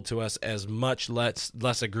sold to us as much less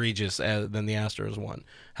egregious than the Astros one?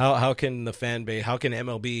 How can the fan base, how can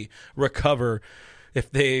MLB recover if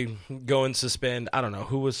they go and suspend? I don't know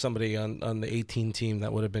who was somebody on the 18 team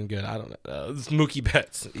that would have been good. I don't know. It's Mookie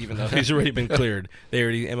Betts, even though he's already been cleared.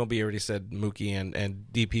 MLB already said Mookie and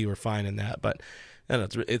DP were fine in that, but I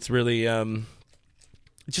don't know, it's really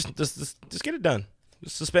just get it done.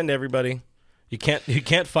 Just suspend everybody. You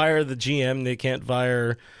can't fire the GM. They can't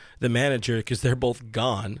fire the manager because they're both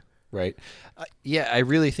gone. Right. Yeah, I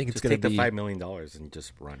really think it's going to be be $5 million and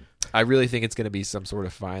just run. I really think it's going to be some sort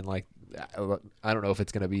of fine. Like, I don't know if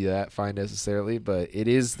it's going to be that fine necessarily, but it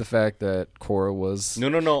is the fact that Cora was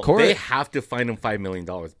no. Cora, they have to fine him $5 million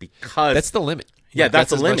because that's the limit. Yeah, that's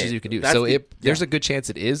the as limit. much as you can do. That's so there's a good chance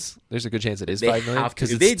it is. There's a good chance it is $5 million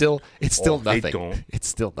because it's still nothing. They don't. It's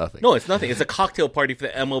still nothing. No, it's nothing. It's a cocktail party for the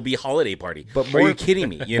MLB holiday party. But are you kidding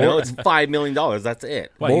me? It's $5 million. That's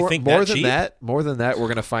it. Why, you think more that than cheap? more than that, we're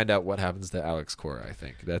gonna find out what happens to Alex Cora. I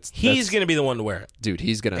think he's gonna be the one to wear it. Dude,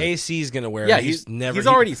 he's gonna AC's gonna wear it. Yeah, he's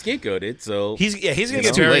already scapegoated. So he's gonna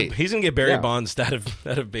It's too late. He's gonna get Barry Yeah. Bonds out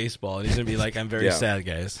of baseball, and he's gonna be like, I'm very Yeah. sad,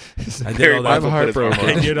 guys. I Barry did all Bonds that. will put his arm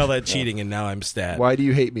I on. did all that cheating, and now I'm sad. Why do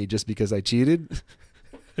you hate me? Just because I cheated?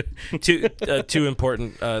 Two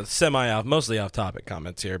important, mostly off topic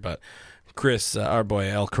comments here, but Chris, our boy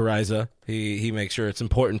El Cariza, he makes sure it's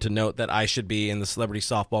important to note that I should be in the celebrity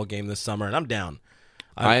softball game this summer, and I'm down.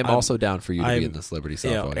 I am also down for you to be in the celebrity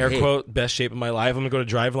softball. Air game. quote, best shape of my life. I'm gonna go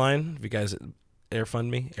to Driveline. If you guys air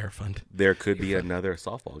fund. there could be another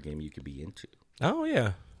softball game you could be into. Oh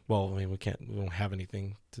yeah. Well, I mean, we don't have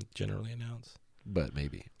anything to generally announce. But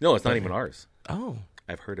maybe. No, it's not even ours. Oh.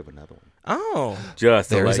 I've heard of another one. Oh. Just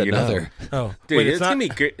to There's let you know. another. Oh. Dude, Wait,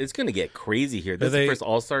 it's gonna get crazy here. This is the first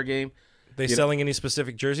All-Star game. They selling any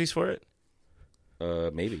specific jerseys for it?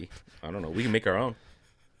 Maybe. I don't know. We can make our own.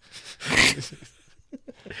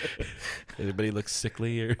 Anybody look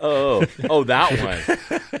sickly or? Oh, that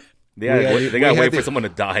one. They gotta wait for someone to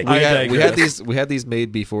die. We had these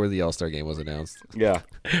made before the All-Star game was announced. Yeah.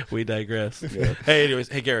 We digress. Yeah. Hey, anyways,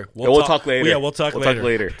 Gary, we'll talk later. Yeah, we'll talk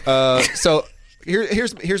later. So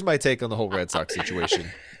here's my take on the whole Red Sox situation.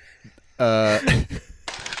 I'm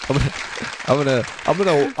gonna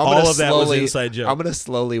All of that was slowly, inside joke. I'm gonna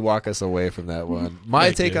slowly walk us away from that one. My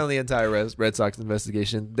Thank take you. on the entire Red Sox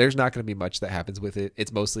investigation: there's not going to be much that happens with it.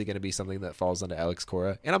 It's mostly going to be something that falls onto Alex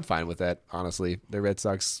Cora, and I'm fine with that. Honestly, the Red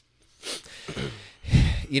Sox,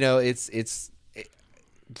 it's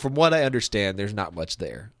from what I understand, there's not much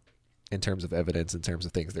there in terms of evidence, in terms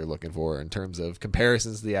of things they're looking for, in terms of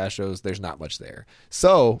comparisons to the Astros. There's not much there.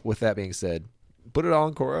 So, with that being said, put it all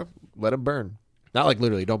in Cora. Let him burn. Not like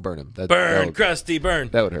literally, don't burn him. Crusty, burn.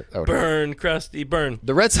 That would hurt. Burn, Crusty, burn.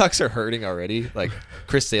 The Red Sox are hurting already. Like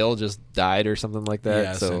Chris Sale just died or something like that.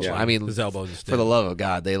 Yeah, so essentially. I mean, His elbow just for the love of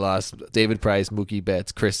God, they lost David Price, Mookie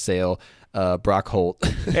Betts, Chris Sale, Brock Holt,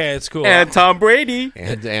 Hey, it's cool. And Tom Brady.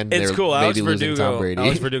 and It's they're cool. Alex maybe losing Tom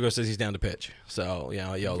Brady. Verdugo says he's down to pitch. So,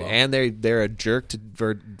 YOLO. And they're a jerk to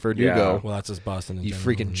Verdugo. Yeah. Well, that's just Boston. in You general.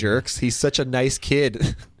 freaking jerks! He's such a nice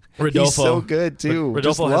kid. Rodolfo. He's so good too.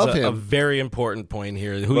 Just Rodolfo love has him. a very important point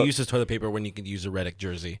here. Who uses toilet paper when you can use a Reddick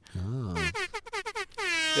jersey? No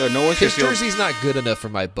one should His feel. jersey's not good enough for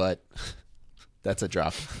my butt. That's a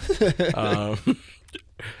drop.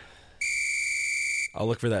 I'll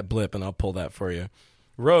look for that blip and I'll pull that for you.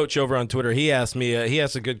 Roach over on Twitter, he asked me. He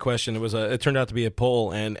asked a good question. It turned out to be a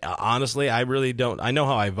poll, and honestly, I really don't. I know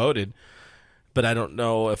how I voted, but I don't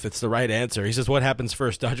know if it's the right answer. He says, what happens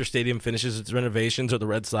first? Dodger Stadium finishes its renovations or the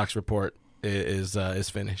Red Sox report is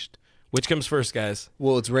finished? Which comes first, guys?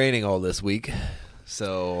 Well, it's raining all this week,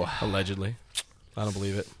 so Allegedly. I don't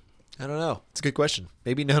believe it. I don't know. It's a good question.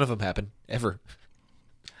 Maybe none of them happen, ever.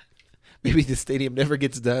 Maybe the stadium never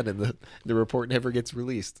gets done and the report never gets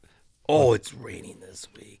released. Oh, it's raining this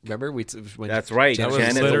week. Remember? When That's right. That was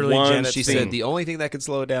Janet, literally the one Janet's she thing. said the only thing that could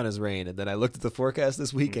slow it down is rain. And then I looked at the forecast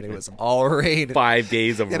this week and it was all rain. 5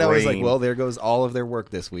 days of And rain. I was like, well, there goes all of their work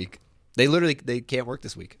this week. They can't work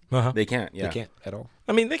this week. Uh-huh. They can't. Yeah. They can't at all.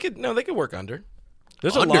 I mean, they could work under.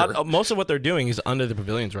 There's Under? a lot. Most of what they're doing is under the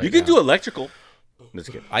pavilions right You now. can do electrical.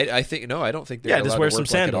 Just kidding. I think no, I don't think they're Yeah, allowed just to wear work some like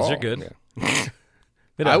sandals. at You're all. good. Yeah.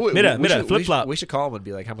 Flip flop. We should call them and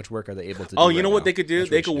be like, how much work are they able to do? Oh, you know right what now? they could do? That's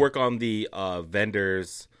They what could we should work on the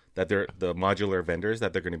vendors that they're the modular vendors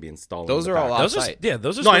that they're going to be installing. Those in are the all back. Those are off-site.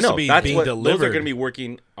 those are No, I supposed to know. be That's being what delivered. those are going to be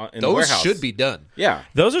working in the Those warehouse. should be done. Yeah.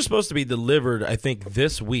 Those are supposed to be delivered, I think,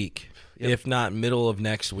 this week, if not middle of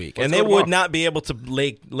next week. Let's And go they would tomorrow. not be able to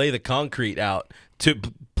lay the concrete out to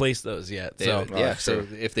place those yet. So Yeah, Oh, so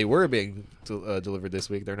sure. if they were being delivered this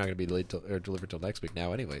week, they're not going to be delivered till next week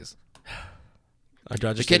now, anyways. our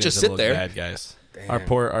Dodger You can't Stadium's just a sit little there. bad, guys. Our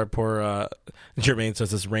poor Jermaine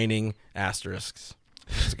says it's raining asterisks.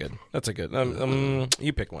 That's a good.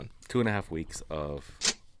 You pick one. 2.5 weeks until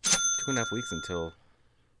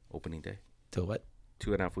opening day. Till what?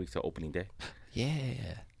 2.5 weeks till opening day.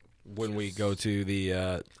 Yeah. When we go to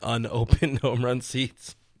the unopened home run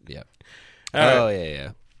seats. Yep. All right. Oh,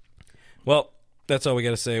 yeah. Well, that's all we got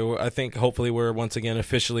to say. I think hopefully we're once again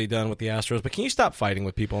officially done with the Astros. But can you stop fighting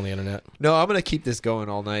with people on the internet? No, I'm going to keep this going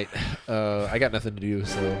all night. I got nothing to do,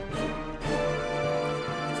 so.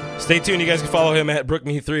 Stay tuned. You guys can follow him at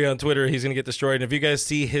BrookMe3 on Twitter. He's going to get destroyed. And if you guys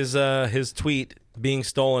see his tweet being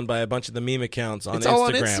stolen by a bunch of the meme accounts on It's Instagram. all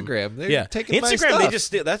on Instagram. They're taking my Instagram, they stuff. just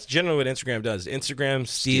steal. That's generally what Instagram does. Instagram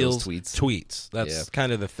steals Steals tweets. That's Yeah.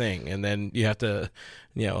 kind of the thing. And then you have to,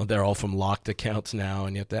 they're all from locked accounts now.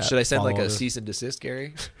 And you have to Should I send like follow a the- cease and desist,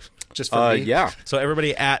 Gary? Just for me? Yeah. So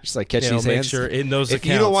everybody at, Just like catch these make hands. sure in those if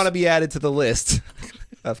accounts. you don't want to be added to the list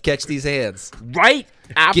of catch these hands, Right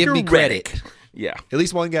after give me credit. Reddit. Yeah. At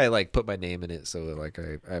least one guy like put my name in it, so like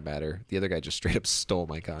I matter. The other guy just straight up stole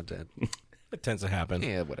my content. It tends to happen.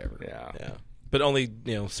 Yeah, whatever. Yeah. Yeah. But only,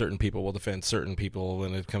 certain people will defend certain people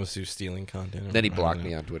when it comes to stealing content. Then he I don't blocked know.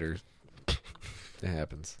 me on Twitter. It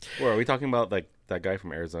happens. Well, are we talking about like that guy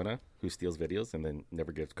from Arizona who steals videos and then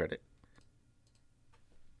never gives credit?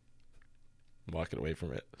 Walking away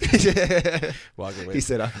from it. Walking away. He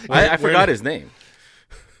said, I forgot his name.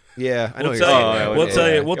 "Yeah, I know." We'll you're tell saying you. that. We'll Yeah, tell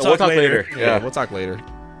you. yeah. We'll Yeah, talk later. Yeah, Yeah. we'll talk later.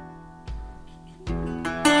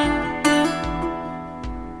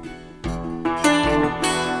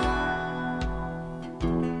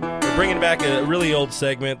 We're bringing back a really old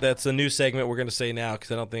segment. That's a new segment we're going to say now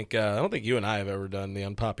because I don't think you and I have ever done the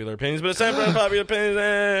unpopular opinions. But it's time for unpopular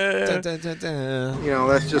opinions. Dun, dun, dun, dun. You know,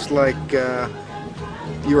 that's just like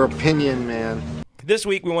your opinion, man. This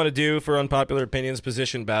week we want to do for unpopular opinions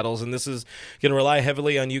position battles, and this is going to rely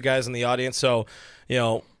heavily on you guys in the audience. So,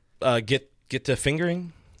 get to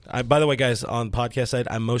fingering. By the way, guys, on the podcast side,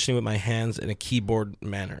 I'm motioning with my hands in a keyboard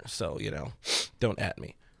manner. So, don't at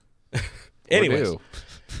me. Anyways, Or do.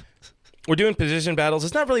 we're doing position battles.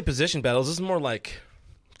 It's not really position battles. This is more like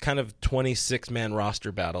kind of 26-man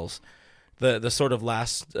roster battles. The sort of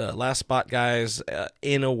last spot guys,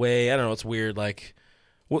 in a way. I don't know. It's weird. Like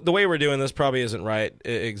the way we're doing this probably isn't right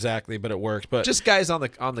exactly, but it works. But Just guys on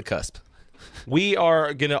the cusp. we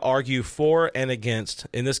are going to argue for and against.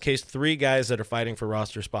 In this case, 3 guys that are fighting for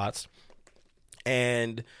roster spots,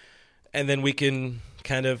 and then we can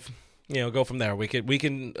kind of go from there. We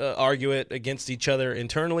can argue it against each other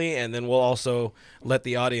internally, and then we'll also let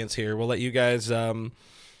the audience hear. We'll let you guys, I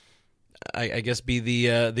guess, be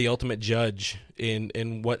the ultimate judge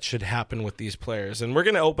in what should happen with these players. And we're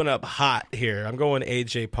going to open up hot here. I'm going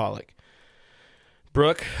AJ Pollock.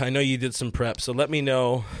 Brooke, I know you did some prep, so let me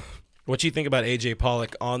know what you think about AJ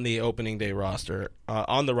Pollock on the opening day roster,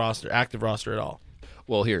 active roster at all.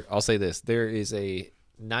 Well, here, I'll say this. There is a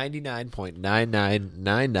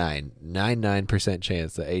 99.999999%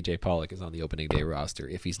 chance that AJ Pollock is on the opening day roster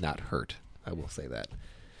if he's not hurt. I will say that.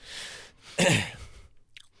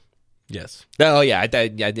 Yes. Oh, yeah. I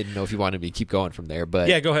didn't know if you wanted me to keep going from there, but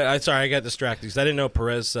Yeah, go ahead. Sorry, I got distracted because I didn't know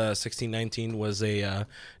Perez 1619 was a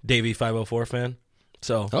Davey 504 fan.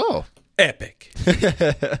 So Oh. epic.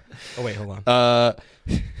 Oh wait, hold on.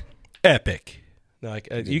 Epic. No,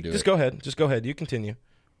 you do just it. go ahead. Just go ahead. You continue.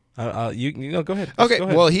 Go ahead. Just Okay, go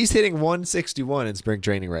ahead. well, he's hitting 161 in spring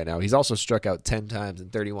training right now. He's also struck out 10 times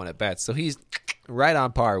and 31 at bats, so he's right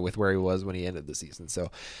on par with where he was when he ended the season.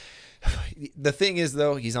 So the thing is,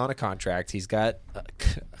 though, he's on a contract. He's got,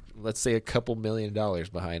 let's say, $2 million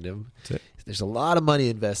behind him. There's a lot of money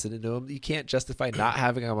invested into him. You can't justify not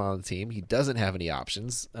having him on the team. He doesn't have any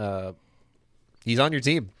options. He's on your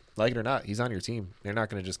team. Like it or not, he's on your team. They're not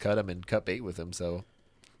going to just cut him and cut bait with him. So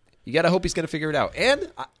you got to hope he's going to figure it out.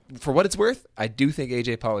 And for what it's worth, I do think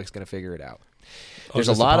A.J. Pollock's going to figure it out. There's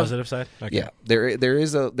a lot of positive side. Okay. Yeah, there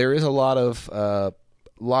is a lot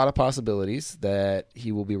of possibilities that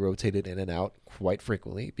he will be rotated in and out quite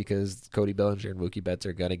frequently because Cody Bellinger and Mookie Betts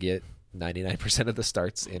are going to get 99% of the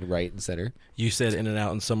starts in right and center. You said in and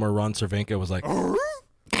out, and somewhere Ron Cervenka was like,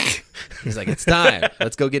 He's like, it's time.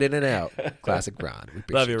 Let's go get in and out. Classic Ron.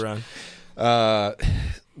 Love you, Ron.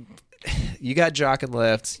 You got Jock and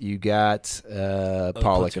left. You got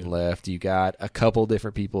Pollock and left. You got a couple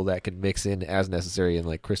different people that can mix in as necessary, and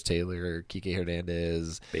like Chris Taylor, Kike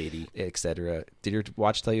Hernandez, Beatty, etc. Did your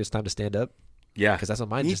watch tell you it's time to stand up? Yeah, because that's what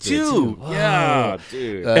mine Me just too. did too. Yeah,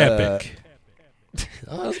 dude. Epic.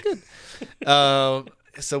 Oh, that was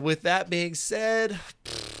good. So with that being said,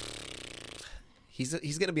 he's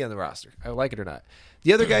going to be on the roster. I like it or not.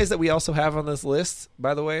 The other guys that we also have on this list,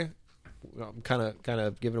 by the way, I'm kind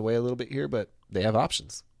of giving away a little bit here, but they have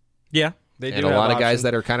options. Yeah, they do. And a lot of guys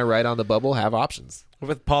that are kind of right on the bubble have options.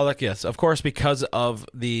 With Pollock, yes, of course, because of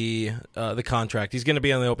the contract, he's going to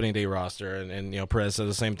be on the opening day roster, and Perez said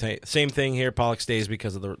the same thing here. Pollock stays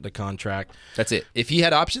because of the contract. That's it. If he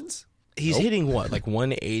had options, he's hitting what, like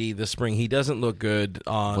 180 this spring. He doesn't look good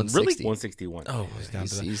on 160. 161. Oh, he's down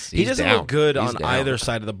to that. He's He doesn't down. look good He's on down. either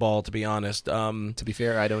side of the ball, to be honest. To be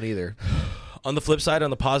fair, I don't either. On the flip side,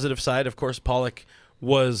 on the positive side, of course, Pollock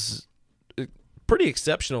was pretty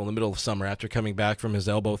exceptional in the middle of summer after coming back from his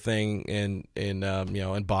elbow thing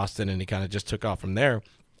in Boston, and he kind of just took off from there.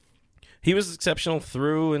 He was exceptional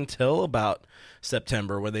through until about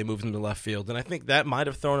September when they moved him to left field, and I think that might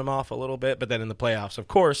have thrown him off a little bit. But then in the playoffs, of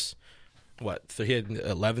course, he had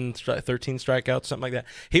 13 strikeouts, something like that.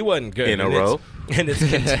 He wasn't good In a row, and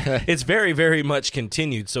it's very, very much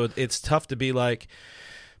continued. So it's tough to be like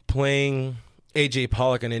playing A.J.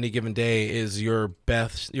 Pollock on any given day is your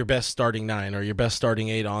best starting 9 or your best starting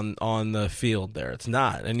 8 on the field there. It's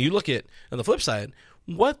not. And you look at, on the flip side,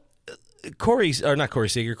 what Corey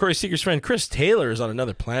Seager's friend Chris Taylor is on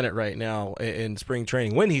another planet right now in spring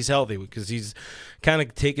training when he's healthy, because he's kind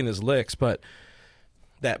of taking his licks. But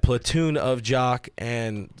that platoon of Jock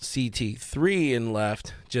and CT3 in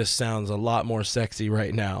left just sounds a lot more sexy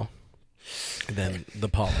right now than the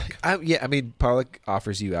Pollock. Pollock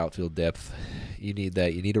offers you outfield depth. You need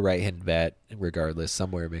that. You need a right-handed bat, regardless,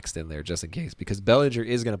 somewhere mixed in there, just in case. Because Bellinger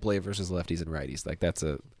is going to play versus lefties and righties. Like that's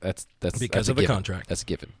because of the contract. That's a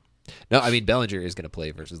given. No, I mean Bellinger is going to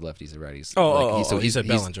play versus lefties and righties. He said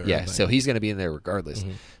Bellinger. Yeah, so he's going to be in there regardless.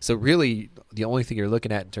 Mm-hmm. So really, the only thing you're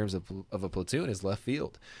looking at in terms of a platoon is left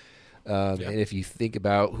field. And if you think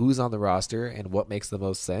about who's on the roster and what makes the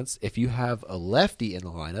most sense, if you have a lefty in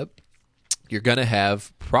the lineup, you're going to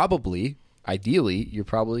have ideally, you're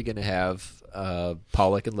probably going to have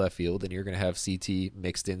Pollock in left field, and you're going to have CT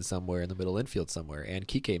mixed in somewhere in the middle infield somewhere, and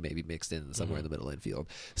Kike maybe mixed in somewhere in the middle infield,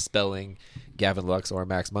 spelling Gavin Lux or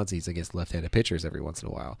Max Muncy's against left-handed pitchers every once in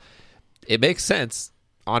a while. It makes sense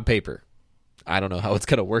on paper. I don't know how it's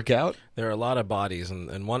going to work out. There are a lot of bodies,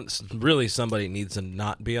 and once really somebody needs to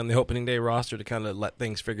not be on the opening day roster to kind of let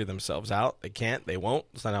things figure themselves out. They can't. They won't.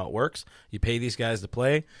 It's not how it works. You pay these guys to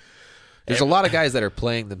play. There's a lot of guys that are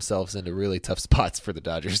playing themselves into really tough spots for the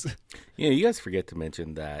Dodgers. Yeah, you guys forget to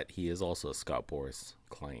mention that he is also a Scott Boras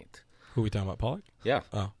client. Who are we talking about, Pollock? Yeah.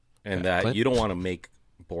 Oh. And that Clint? you don't want to make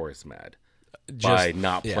Boras mad by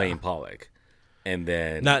not playing Pollock. And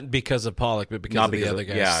then not because of Pollock, but because of the other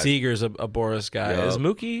guys. Yeah. Seager's a Boras guy. Yep. Is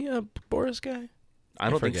Mookie a Boras guy?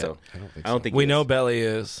 I don't think so. I don't think we he know is. Belly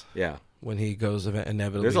is. Yeah. When he goes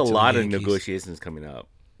inevitably. There's a lot of negotiations coming up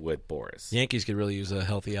with Boras. Yankees could really use a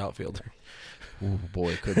healthy outfielder. Oh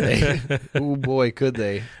boy, could they? Oh boy, could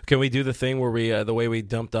they? Can we do the thing where we the way we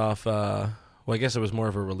dumped off? Well, I guess it was more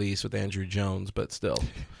of a release with Andrew Jones, but still,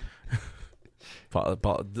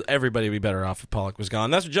 everybody would be better off if Pollock was gone.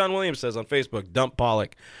 That's what John Williams says on Facebook. Dump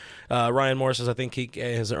Pollock. Ryan Moore says, I think he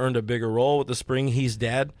has earned a bigger role with the spring. He's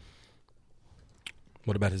dad.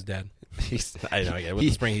 What about his dad? I know. Yeah, with the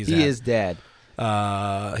spring, he is dad.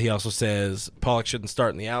 He also says Pollock shouldn't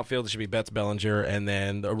start in the outfield. It should be Betts, Bellinger, and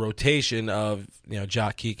then a rotation of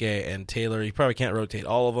Jock, Kike, and Taylor. You probably can't rotate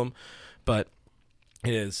all of them, but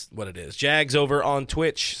It is what it is. Jags over on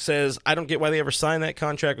Twitch says, I don't get why they ever signed that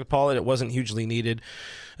contract with Pollard. It wasn't hugely needed.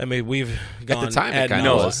 I mean, we've gone At the time, it ad kinda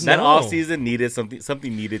nauseam. was. That offseason needed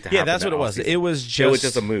something needed to happen. Yeah, that's what it was. offseason. It was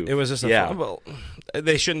just a move. It was just a Yeah. well,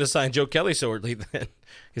 they shouldn't have signed Joe Kelly so early then,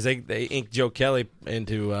 because they inked Joe Kelly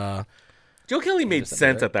into. Joe Kelly made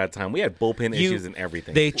sense at that time. We had bullpen issues and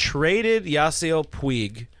everything. They traded Yasiel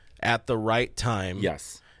Puig at the right time.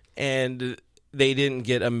 Yes. And they didn't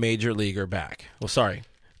get a major leaguer back. Well, sorry.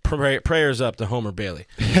 Prayers up to Homer Bailey.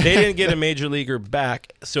 They didn't get a major leaguer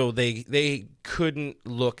back, so they couldn't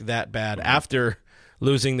look that bad after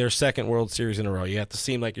losing their second World Series in a row. You have to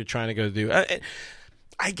seem like you're trying to go do.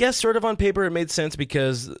 I guess sort of on paper it made sense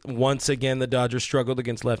because once again the Dodgers struggled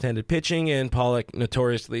against left-handed pitching, and Pollock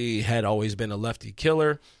notoriously had always been a lefty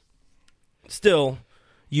killer. Still,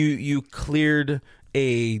 you cleared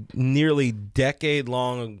a nearly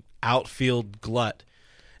decade-long outfield glut,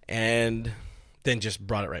 and then just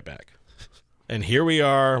brought it right back. And here we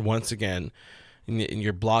are once again, and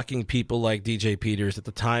you're blocking people like DJ Peters. At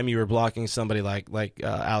the time, you were blocking somebody like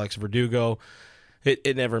Alex Verdugo.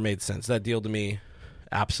 It never made sense. That deal to me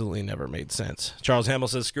absolutely never made sense. Charles Hamill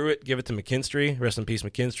says, screw it, give it to McKinstry. Rest in peace,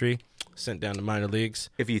 McKinstry. Sent down to minor leagues.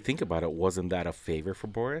 If you think about it, wasn't that a favor for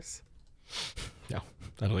Boris? No.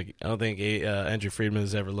 I don't think Andrew Friedman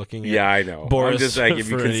is ever looking at Yeah, I know. Boris I'm just like, if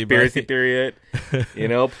you for conspiracy anybody. theory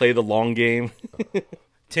it, play the long game.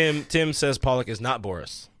 Tim says Pollock is not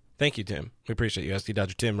Boris. Thank you, Tim. We appreciate you. SD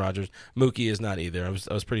Dodger Tim Rogers. Mookie is not either.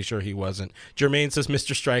 I was pretty sure he wasn't. Jermaine says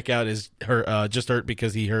Mr. Strikeout is just hurt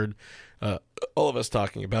because he heard all of us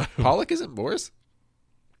talking about him. Pollock isn't Boris?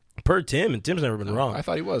 Per Tim, and Tim's never been wrong. I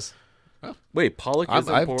thought he was. Wait, Pollock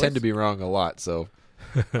isn't I Boris? tend to be wrong a lot, so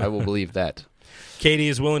I will believe that. Katie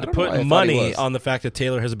is willing to I don't know why I put thought he money was. on the fact that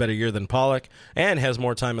Taylor has a better year than Pollock and has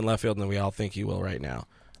more time in left field than we all think he will right now.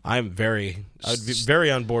 I'd be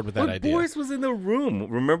very on board with that But idea. Boris was in the room.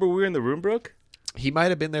 Remember we were in the room, Brooke? He might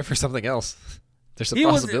have been there for something else. There's a He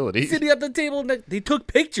possibility. was sitting at the table. They took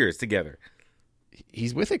pictures together.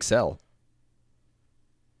 He's with Excel.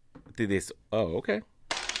 Did they? Oh, okay.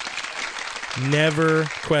 Never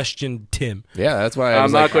questioned Tim. Yeah, that's why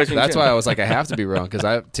I'm not questioning That's Tim. why I was like, I have to be wrong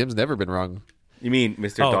because Tim's never been wrong. You mean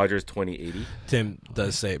Mr. Oh. Dodgers 2080? Tim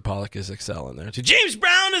does say Pollock is Excel in there too. James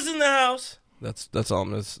Brown is in the house. That's all I'm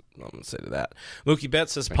gonna say to that. Mookie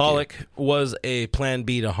Betts says Pollock was a plan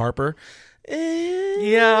B to Harper.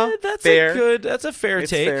 Yeah, that's fair. That's a fair It's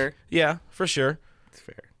take. fair. Yeah, for sure. It's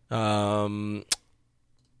fair.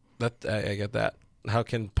 That I get that. How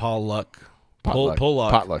can Pollock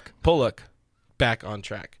back on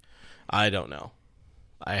track? I don't know.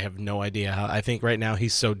 I have no idea how. I think right now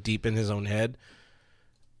he's so deep in his own head.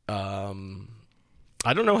 I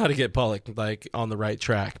don't know how to get Pollock on the right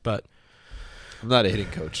track, but I'm not a hitting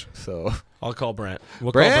coach, so I'll call Brent.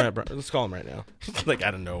 Brent? Call Brent. Let's call him right now.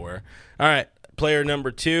 Out of nowhere. All right, player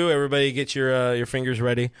number 2. Everybody, get your fingers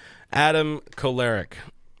ready. Adam Kolarek.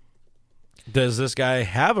 Does this guy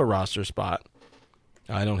have a roster spot?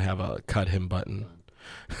 I don't have a cut him button.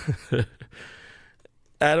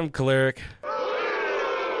 Adam Kolarek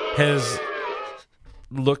has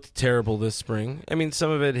looked terrible this spring. I mean,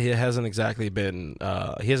 some of it he hasn't exactly been.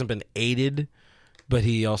 He hasn't been aided, but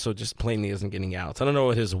he also just plainly isn't getting outs. I don't know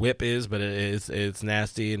what his whip is, but it's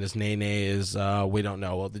nasty, and his nay is we don't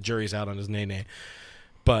know. Well, the jury's out on his nay.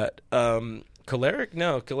 But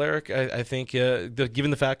Kolarek, I think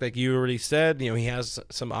given the fact that you already said, he has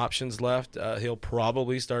some options left, he'll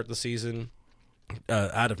probably start the season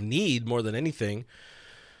out of need more than anything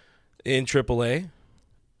in AAA.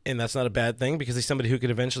 And that's not a bad thing because he's somebody who could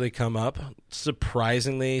eventually come up.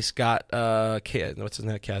 Surprisingly, Scott, what's his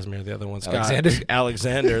name? Casimir. The other one, Scott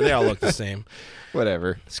Alexander. They all look the same.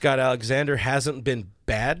 whatever. Scott Alexander hasn't been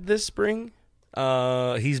bad this spring.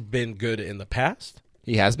 He's been good in the past.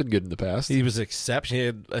 He has been good in the past. He was exceptional. He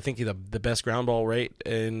had, I think, the best ground ball rate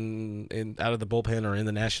in out of the bullpen or in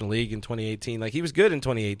the National League in 2018. Like, he was good in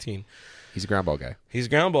 2018. He's a ground ball guy. He's a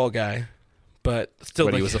ground ball guy, but still,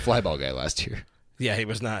 But he was a fly ball guy last year. Yeah, he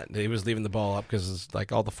was not. He was leaving the ball up because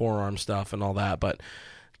like all the forearm stuff and all that. But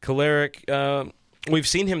Kolarek, we've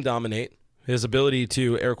seen him dominate. His ability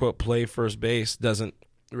to air quote play first base doesn't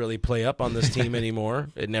really play up on this team anymore.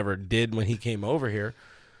 It never did when he came over here.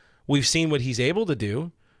 We've seen what he's able to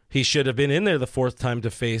do. He should have been in there the fourth time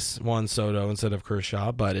to face Juan Soto instead of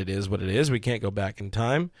Kershaw, but it is what it is. We can't go back in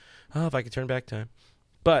time. Oh, if I could turn back time.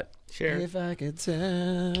 But Sure. If I could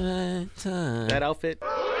turn time. That outfit.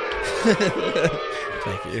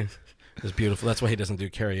 thank you. It's beautiful. That's why he doesn't do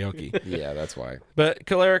karaoke. Yeah, that's why. But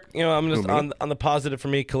Kolarek, I'm just on the positive for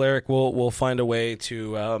me. Kolarek will find a way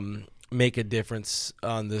to make a difference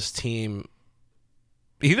on this team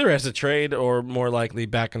either as a trade or more likely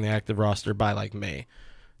back on the active roster by like May.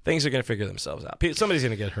 Things are going to figure themselves out. Somebody's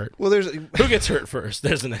going to get hurt. Well, who gets hurt first?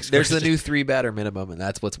 There's the next. There's question. the new 3-batter minimum, and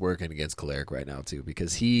that's what's working against Kolarek right now too,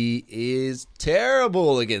 because he is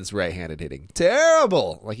terrible against right-handed hitting.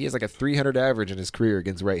 Terrible. Like he has like a 300 average in his career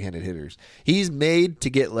against right-handed hitters. He's made to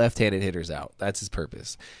get left-handed hitters out. That's his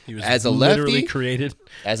purpose. He was as a literally lefty, created.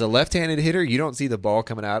 As a left-handed hitter, you don't see the ball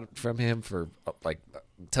coming out from him for like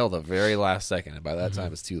until the very last second, and by that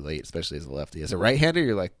time it's too late, especially as a lefty. As a right-hander,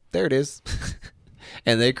 you're like, there it is.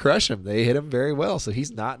 And they crush him. They hit him very well. So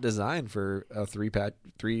he's not designed for a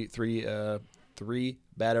three-batter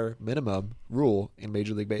minimum rule in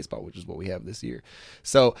Major League Baseball, which is what we have this year.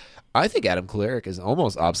 So I think Adam Kolarek is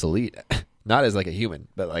almost obsolete, not as like a human,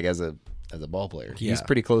 but like as a ball player. Yeah. He's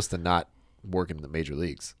pretty close to not working in the major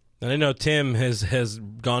leagues. And I know Tim has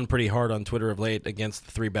gone pretty hard on Twitter of late against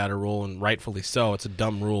the 3-batter rule, and rightfully so. It's a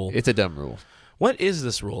dumb rule. It's a dumb rule. What is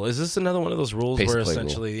this rule? Is this another one of those rules Pace where of play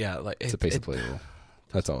essentially, rule. yeah, like It's a pace of play rule.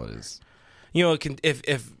 That's all it is. You know,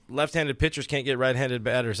 if left-handed pitchers can't get right-handed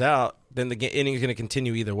batters out, then the inning is going to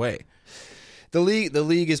continue either way. The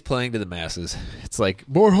league is playing to the masses. It's like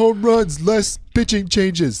more home runs, less pitching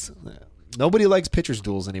changes. Nobody likes pitchers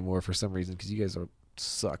duels anymore for some reason because you guys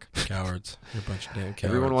suck. Cowards. You're a bunch of damn cowards.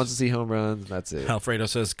 Everyone wants to see home runs. That's it. Alfredo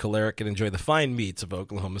says Kolarek can enjoy the fine meats of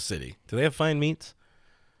Oklahoma City. Do they have fine meats?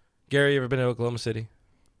 Gary, you ever been to Oklahoma City?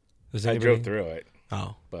 I drove through it.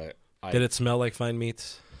 Oh. But did it smell like fine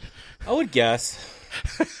meats? I would guess.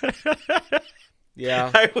 Yeah.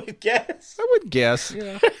 I would guess.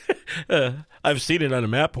 Yeah. I've seen it on a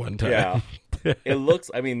map one time. Yeah. It looks,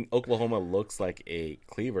 Oklahoma looks like a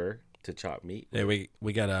cleaver to chop meat. Yeah,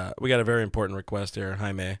 we got a very important request here.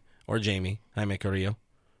 Jaime Carrillo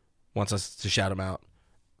wants us to shout him out.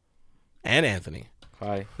 And Anthony.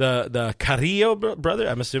 Hi. The Carrillo brother.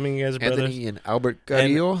 I'm assuming you guys are brothers. Anthony and Albert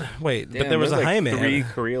Carrillo. Wait, Damn, but there was a there's like Jaime. 3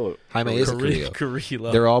 Carrillo. Jaime is a Carrillo.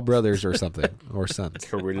 Carrillo. They're all brothers or something, or sons.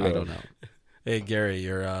 Carrillo. I don't know. Hey Gary,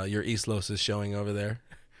 your Islos is showing over there.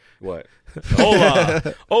 What?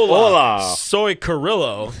 Hola. Soy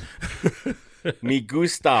Carrillo. Me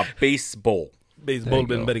gusta baseball. Baseball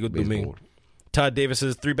been very good to me. Baseball. Todd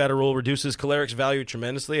Davis's 3-batter rule reduces Kolarik's value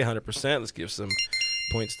tremendously, 100%. Let's give some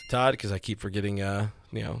points to Todd because I keep forgetting, to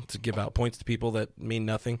give out points to people that mean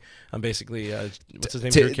nothing. I'm basically, what's his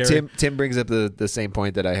name? Tim brings up the same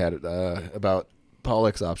point that I had about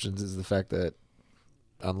Pollock's options is the fact that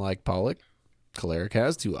unlike Pollock, Kolarek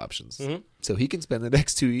has 2 options. Mm-hmm. So he can spend the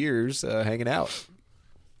next 2 years hanging out.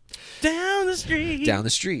 Down the street. Down the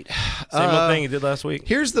street. Same old thing he did last week.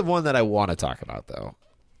 Here's the one that I want to talk about, though.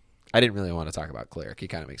 I didn't really want to talk about Kolarek. He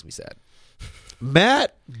kind of makes me sad.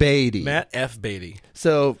 Matt Beatty. Matt F. Beatty.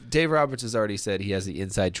 So Dave Roberts has already said he has the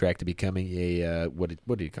inside track to becoming a what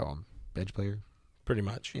do you call him? Bench player? Pretty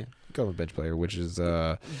much. Yeah, call him a bench player, which is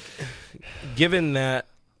given that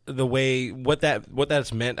the way what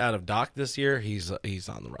that's meant out of Doc this year, he's on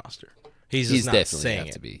the roster. He's just not definitely saying have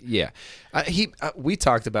it. to be. Yeah, we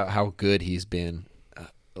talked about how good he's been,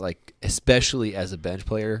 like especially as a bench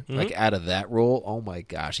player, like out of that role. Oh my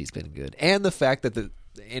gosh, he's been good, and the fact that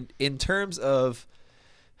in terms of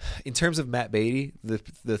Matt Beatty, the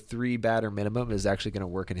 3-batter minimum is actually going to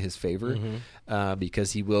work in his favor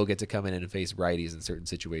because he will get to come in and face righties in certain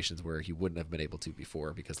situations where he wouldn't have been able to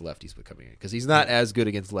before because lefties would come in. Because he's not as good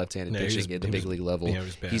against left-handed pitching at the big league level. Yeah, he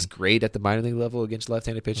was he's great at the minor league level against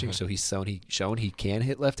left-handed pitching, so he's shown he can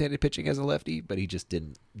hit left-handed pitching as a lefty, but he just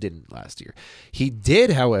didn't last year. He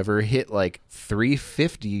did, however, hit like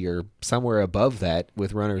 350 or somewhere above that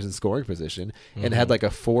with runners in scoring position and had like a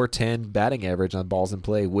 410 batting average on balls in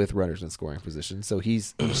play with runners in scoring position. So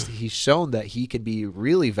he's shown that he can be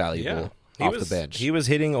really valuable off the bench. He was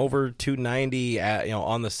hitting over 290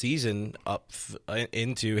 on the season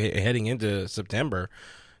heading into September.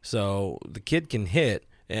 So the kid can hit.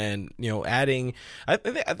 And adding, I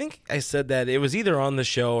think I said that it was either on the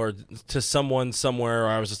show or to someone somewhere, or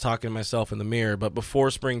I was just talking to myself in the mirror. But before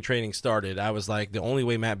spring training started, I was like, the only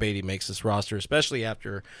way Matt Beatty makes this roster, especially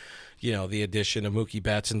after, the addition of Mookie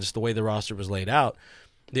Betts and just the way the roster was laid out,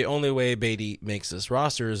 the only way Beatty makes this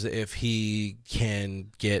roster is if he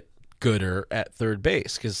can get gooder at third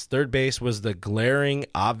base, because third base was the glaring,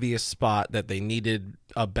 obvious spot that they needed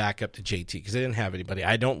a backup to JT because they didn't have anybody.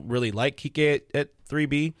 I don't really like Kike at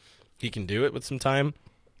 3B. He can do it with some time.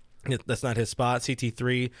 That's not his spot.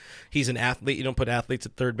 CT3, he's an athlete. You don't put athletes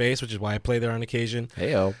at third base, which is why I play there on occasion.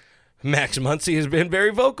 Heyo. Max Muncy has been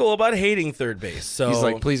very vocal about hating third base. So He's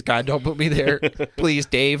like, please, God, don't put me there. Please,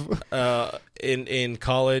 Dave. in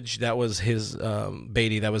college, that was his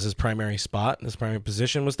Beatty. That was his primary spot. His primary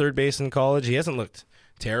position was third base in college. He hasn't looked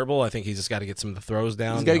terrible. I think he's just got to get some of the throws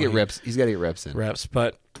down. He's got to get reps. He's got to get reps in.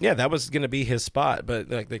 But yeah, that was going to be his spot. But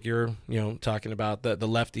like you're talking about the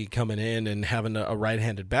lefty coming in and having a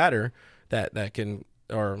right-handed batter that can,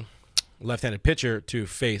 or left-handed pitcher to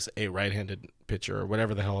face a right-handed pitcher, or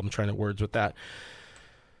whatever the hell I'm trying to words with that.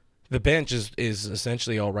 The bench is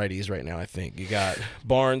essentially all righties right now, I think. You got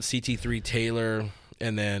Barnes, CT3, Taylor,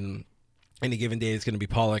 and then any given day it's going to be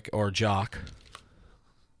Pollock or Jock.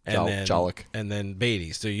 Jollick. And then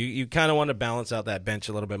Beatty. So you kind of want to balance out that bench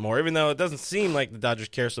a little bit more, even though it doesn't seem like the Dodgers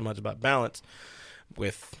care so much about balance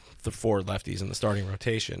with the 4 lefties in the starting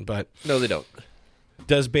rotation. But No, they don't.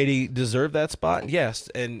 does Beatty deserve that spot? Yes.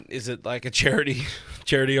 And is it like a charity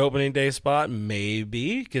opening day spot?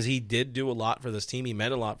 Maybe, because he did do a lot for this team. He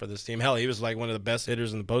meant a lot for this team. Hell, he was like one of the best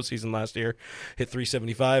hitters in the postseason last year. Hit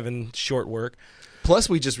 375 in short work. Plus,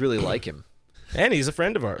 we just really like him. And he's a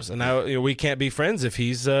friend of ours. And now we can't be friends if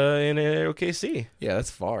he's in OKC. Yeah, that's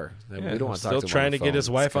far. We don't want to talk to Still him trying on the to get his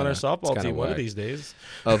phone. wife It's on our kinda- softball it's team kinda one of whack. these days.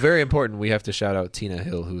 Very important. We have to shout out Tina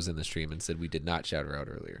Hill, who's in the stream and said we did not shout her out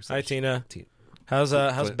earlier. So Hi, Tina. Clint-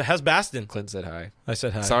 How's Baston? Clint said hi. I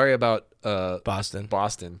said hi. Sorry about Boston.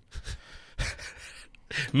 Boston.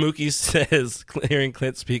 Mookie says hearing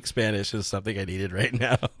Clint speak Spanish is something I needed right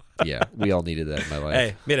now. Yeah, we all needed that in my life.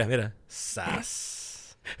 Hey, mira,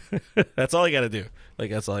 sas. That's all I got to do.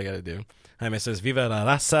 That's all I got to do. Jaime says, "Viva la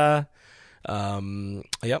raza."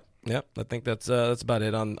 Yep. I think that's about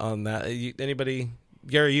it on that. Anybody,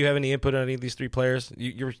 Gary? You have any input on any of these 3 players?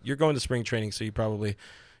 You're going to spring training, so you probably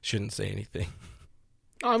shouldn't say anything.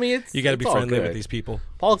 I mean, You got to be all friendly good. with these people.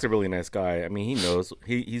 Pollock's a really nice guy. I mean, he knows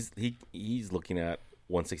he's looking at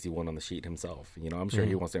 161 on the sheet himself. I'm sure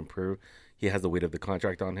he wants to improve. He has the weight of the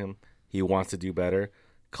contract on him. He wants to do better.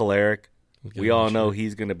 Kalarick, we all know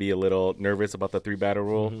he's going to be a little nervous about the 3-batter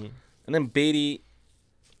rule. And then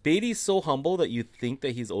Beatty's so humble that you think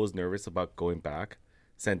that he's always nervous about going back,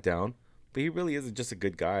 sent down. But he really is just a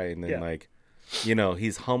good guy. And then,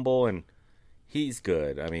 he's humble and he's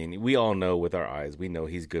good. I mean, we all know with our eyes, we know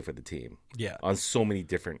he's good for the team. Yeah. On so many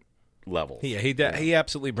different levels. Yeah, he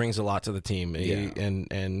absolutely brings a lot to the team.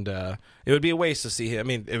 And it would be a waste to see him. I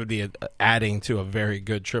mean, it would be adding to a very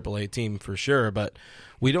good AAA team for sure, but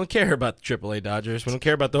we don't care about the AAA Dodgers. We don't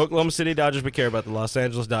care about the Oklahoma City Dodgers. We care about the Los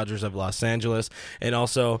Angeles Dodgers of Los Angeles. And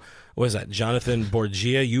also, what is that? Jonathan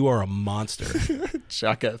Borgia, you are a monster.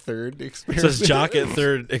 Jock at third It experiment. says Jock at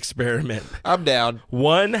third experiment. I'm down.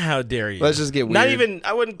 One, how dare you? Let's just get Not weird. even.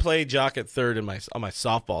 I wouldn't play Jock at third on my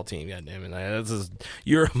softball team. God damn it!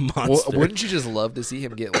 You're a monster. Wouldn't you just love to see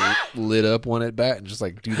him get lit up one at bat and just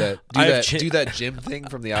like do that gym thing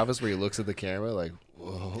from The Office where he looks at the camera like,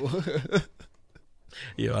 whoa.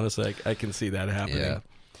 Yeah, honestly, I can see that happening. Yeah.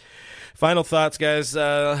 Final thoughts, guys.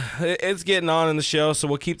 It's getting on in the show, so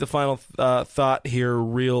we'll keep the final thought here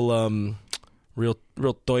real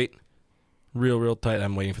tight. Real tight.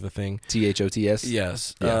 I'm waiting for the thing. THOTS.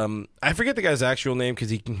 Yes. Yeah. I forget the guy's actual name because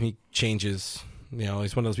he changes.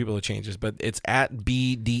 He's one of those people that changes. But it's at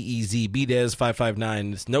BDEZ,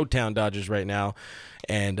 BDEZ559. It's No Town Dodgers right now.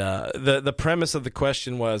 And the premise of the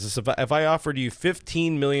question was, if I offered you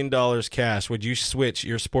 $15 million cash, would you switch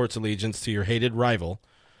your sports allegiance to your hated rival?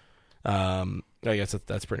 I guess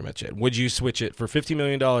that's pretty much it. Would you switch it for $15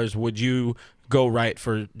 million? Would you go right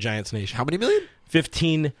for Giants Nation? How many million?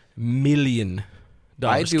 $15 million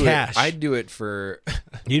cash. I'd do it for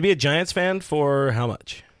You'd be a Giants fan for how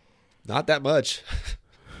much? not that much.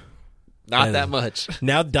 Not that much.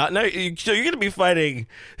 Now, so you're going to be fighting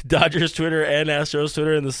Dodgers Twitter and Astros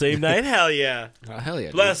Twitter in the same night? Hell yeah. Oh, hell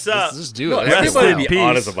yeah. Bless dude. up. Let's just do No, it. everybody in be peace.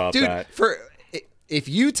 honest about Dude, that. if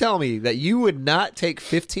you tell me that you would not take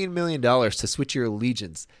 $15 million to switch your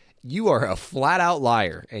allegiance, you are a flat out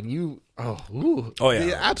liar. And you,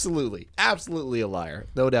 yeah. absolutely a liar.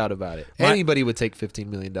 No doubt about it. Anybody would take $15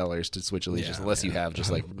 million to switch allegiance unless you have just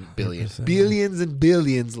like billions and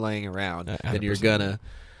billions laying around. Then you're gonna.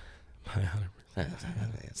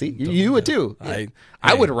 See, you would too.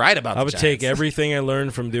 I would write about. I would the take Giants. everything I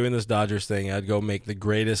learned from doing this Dodgers thing. I'd go make the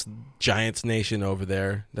greatest Giants nation over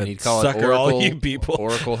there. And That you'd call it sucker Oracle, all you people.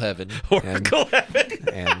 Oracle Heaven. Oracle Heaven.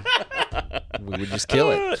 And we would just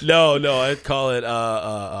kill it. No, I'd call it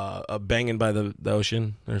a banging by the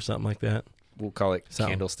ocean or something like that. We'll call it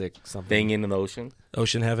Something. candlestick something. Bang in the ocean.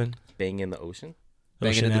 Ocean Heaven. Bang in the ocean.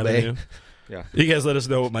 Banging Ocean in the bay. Avenue. Yeah. You guys let us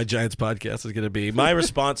know what my Giants podcast is going to be. My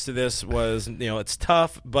response to this was, it's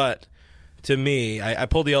tough, but to me, I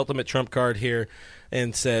pulled the ultimate trump card here.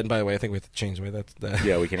 and said, by the way, I think we have to change the way that's that.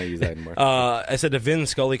 Yeah, we cannot use that anymore. I said, if Vin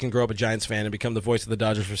Scully can grow up a Giants fan and become the voice of the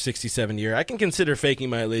Dodgers for 67 years, I can consider faking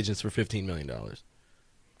my allegiance for $15 million.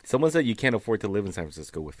 Someone said you can't afford to live in San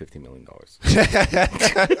Francisco with $15 million.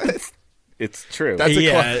 It's true. That's a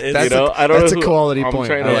it's- that's a quality I'm point.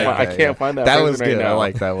 trying I to like I that, can't find that. That person was right good. I now.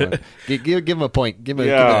 like that one. Give him a point. Give him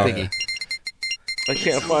a thingy. I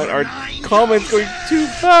can't find our comments going too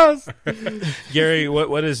fast. Gary,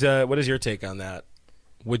 what is your take on that?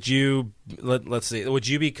 Would you let's see? Would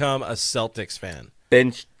you become a Celtics fan?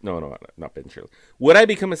 No, not Ben Shirley. Would I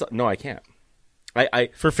become no? I can't. I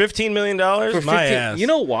For $15 million? for 15, My ass. You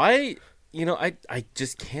know why? I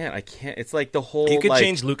just can't. I can't. It's like the whole. You could like,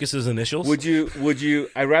 change Lucas's initials. Would you?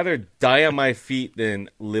 I'd rather die on my feet than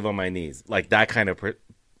live on my knees. Like that kind of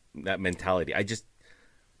that mentality.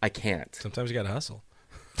 I can't. Sometimes you gotta hustle.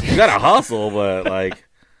 You gotta hustle, but like,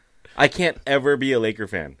 I can't ever be a Laker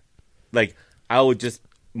fan. Like, I would just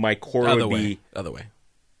my core would be other way.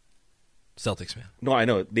 Celtics fan. No, I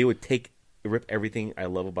know they would rip everything I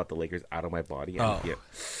love about the Lakers out of my body. And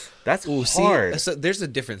that's hard. So there's a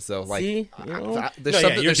difference though. Like, See?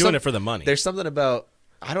 You're doing it for the money. There's something about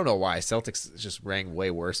I don't know why Celtics just rang way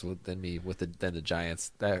worse than the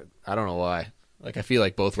Giants. That I don't know why. Like I feel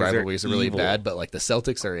like both rivalries are really evil. bad, but like the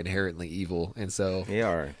Celtics are inherently evil, and so They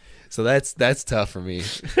are. So that's tough for me.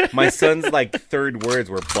 My son's like third words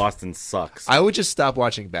were Boston sucks. I would just stop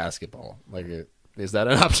watching basketball. Like, is that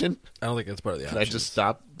an option? I don't think that's part of the Can option. I just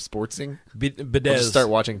stop sportsing? Bidez. I'll just start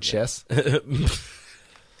watching chess.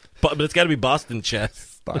 But it's got to be Boston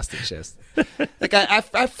chess. Boston chess. Like I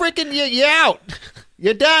freaking you out.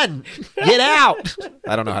 You're done. Get out.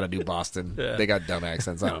 I don't know how to do Boston. Yeah. They got dumb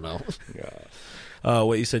accents. I don't know.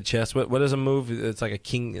 What you said, chess. What is a move? It's like a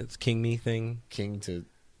king. It's king me thing. King to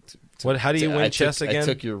What? How do you win chess again? I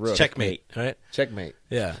took your rook. Checkmate. Right? Checkmate.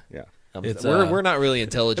 Yeah. Yeah. It's, we're not really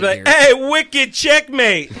intelligent Like, here. hey, wicked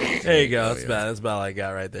checkmate. There you go. That's about all I got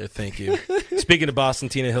right there. Thank you. Speaking of Boston,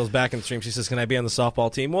 Tina Hill's back in the stream. She says, "Can I be on the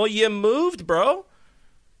softball team?" Well, you moved, bro.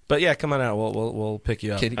 But yeah, come on out. We'll pick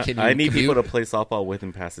you up. I need people to play softball with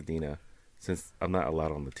in Pasadena, since I'm not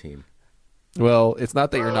allowed on the team. Well, it's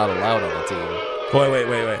not that you're not allowed on the team. Wait.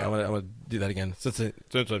 I want to do that again. Since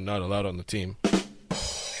I'm not allowed on the team.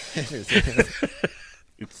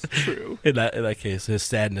 It's true. In that case, his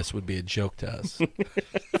sadness would be a joke to us.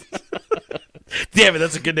 Damn it,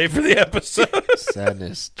 that's a good name for the episode.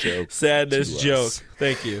 Sadness joke. Sadness to joke. us.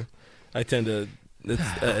 Thank you. It tends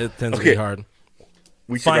to be hard.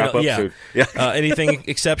 We should wrap up soon. Yeah. Anything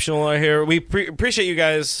exceptional out here? We appreciate you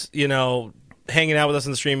guys, hanging out with us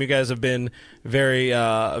on the stream. You guys have been very,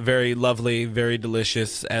 very lovely, very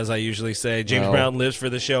delicious, as I usually say. James Brown lives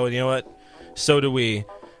for the show, and you know what? So do we,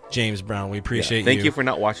 James Brown. We appreciate you. Thank you for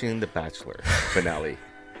not watching The Bachelor finale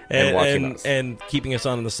and watching us. And keeping us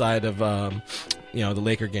on the side of the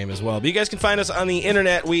Laker game as well. But you guys can find us on the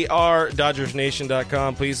internet. We are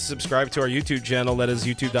DodgersNation.com. Please subscribe to our YouTube channel. That is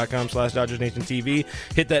youtube.com/DodgersNationTV.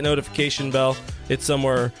 Hit that notification bell. It's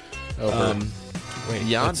somewhere Over.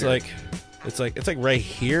 Yonder. It's like right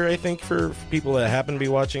here, I think, for people that happen to be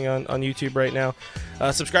watching on YouTube right now.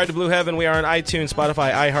 Subscribe to Blue Heaven. We are on iTunes,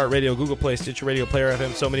 Spotify, iHeartRadio, Google Play, Stitcher Radio, Player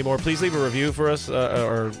FM, so many more. Please leave a review for us,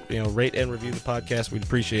 or rate and review the podcast. We'd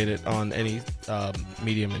appreciate it on any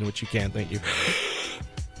medium in which you can. Thank you.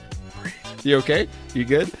 You okay? You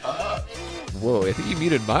good? Whoa, I think you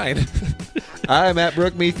muted mine. I'm at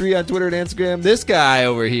BrookMe3 on Twitter and Instagram. This guy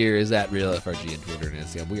over here is at RealFRG on Twitter and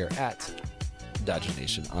Instagram. We are at Dodger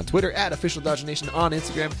Nation on Twitter, at Official Dodger Nation on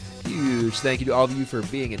Instagram. Huge thank you to all of you for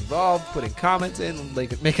being involved, putting comments in,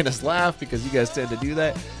 making us laugh, because you guys tend to do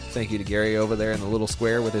that. Thank you to Gary over there in the little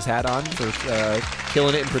square with his hat on for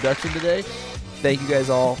killing it in production today. Thank you guys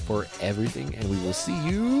all for everything, and we will see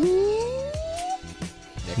you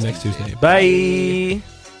next Tuesday. Bye.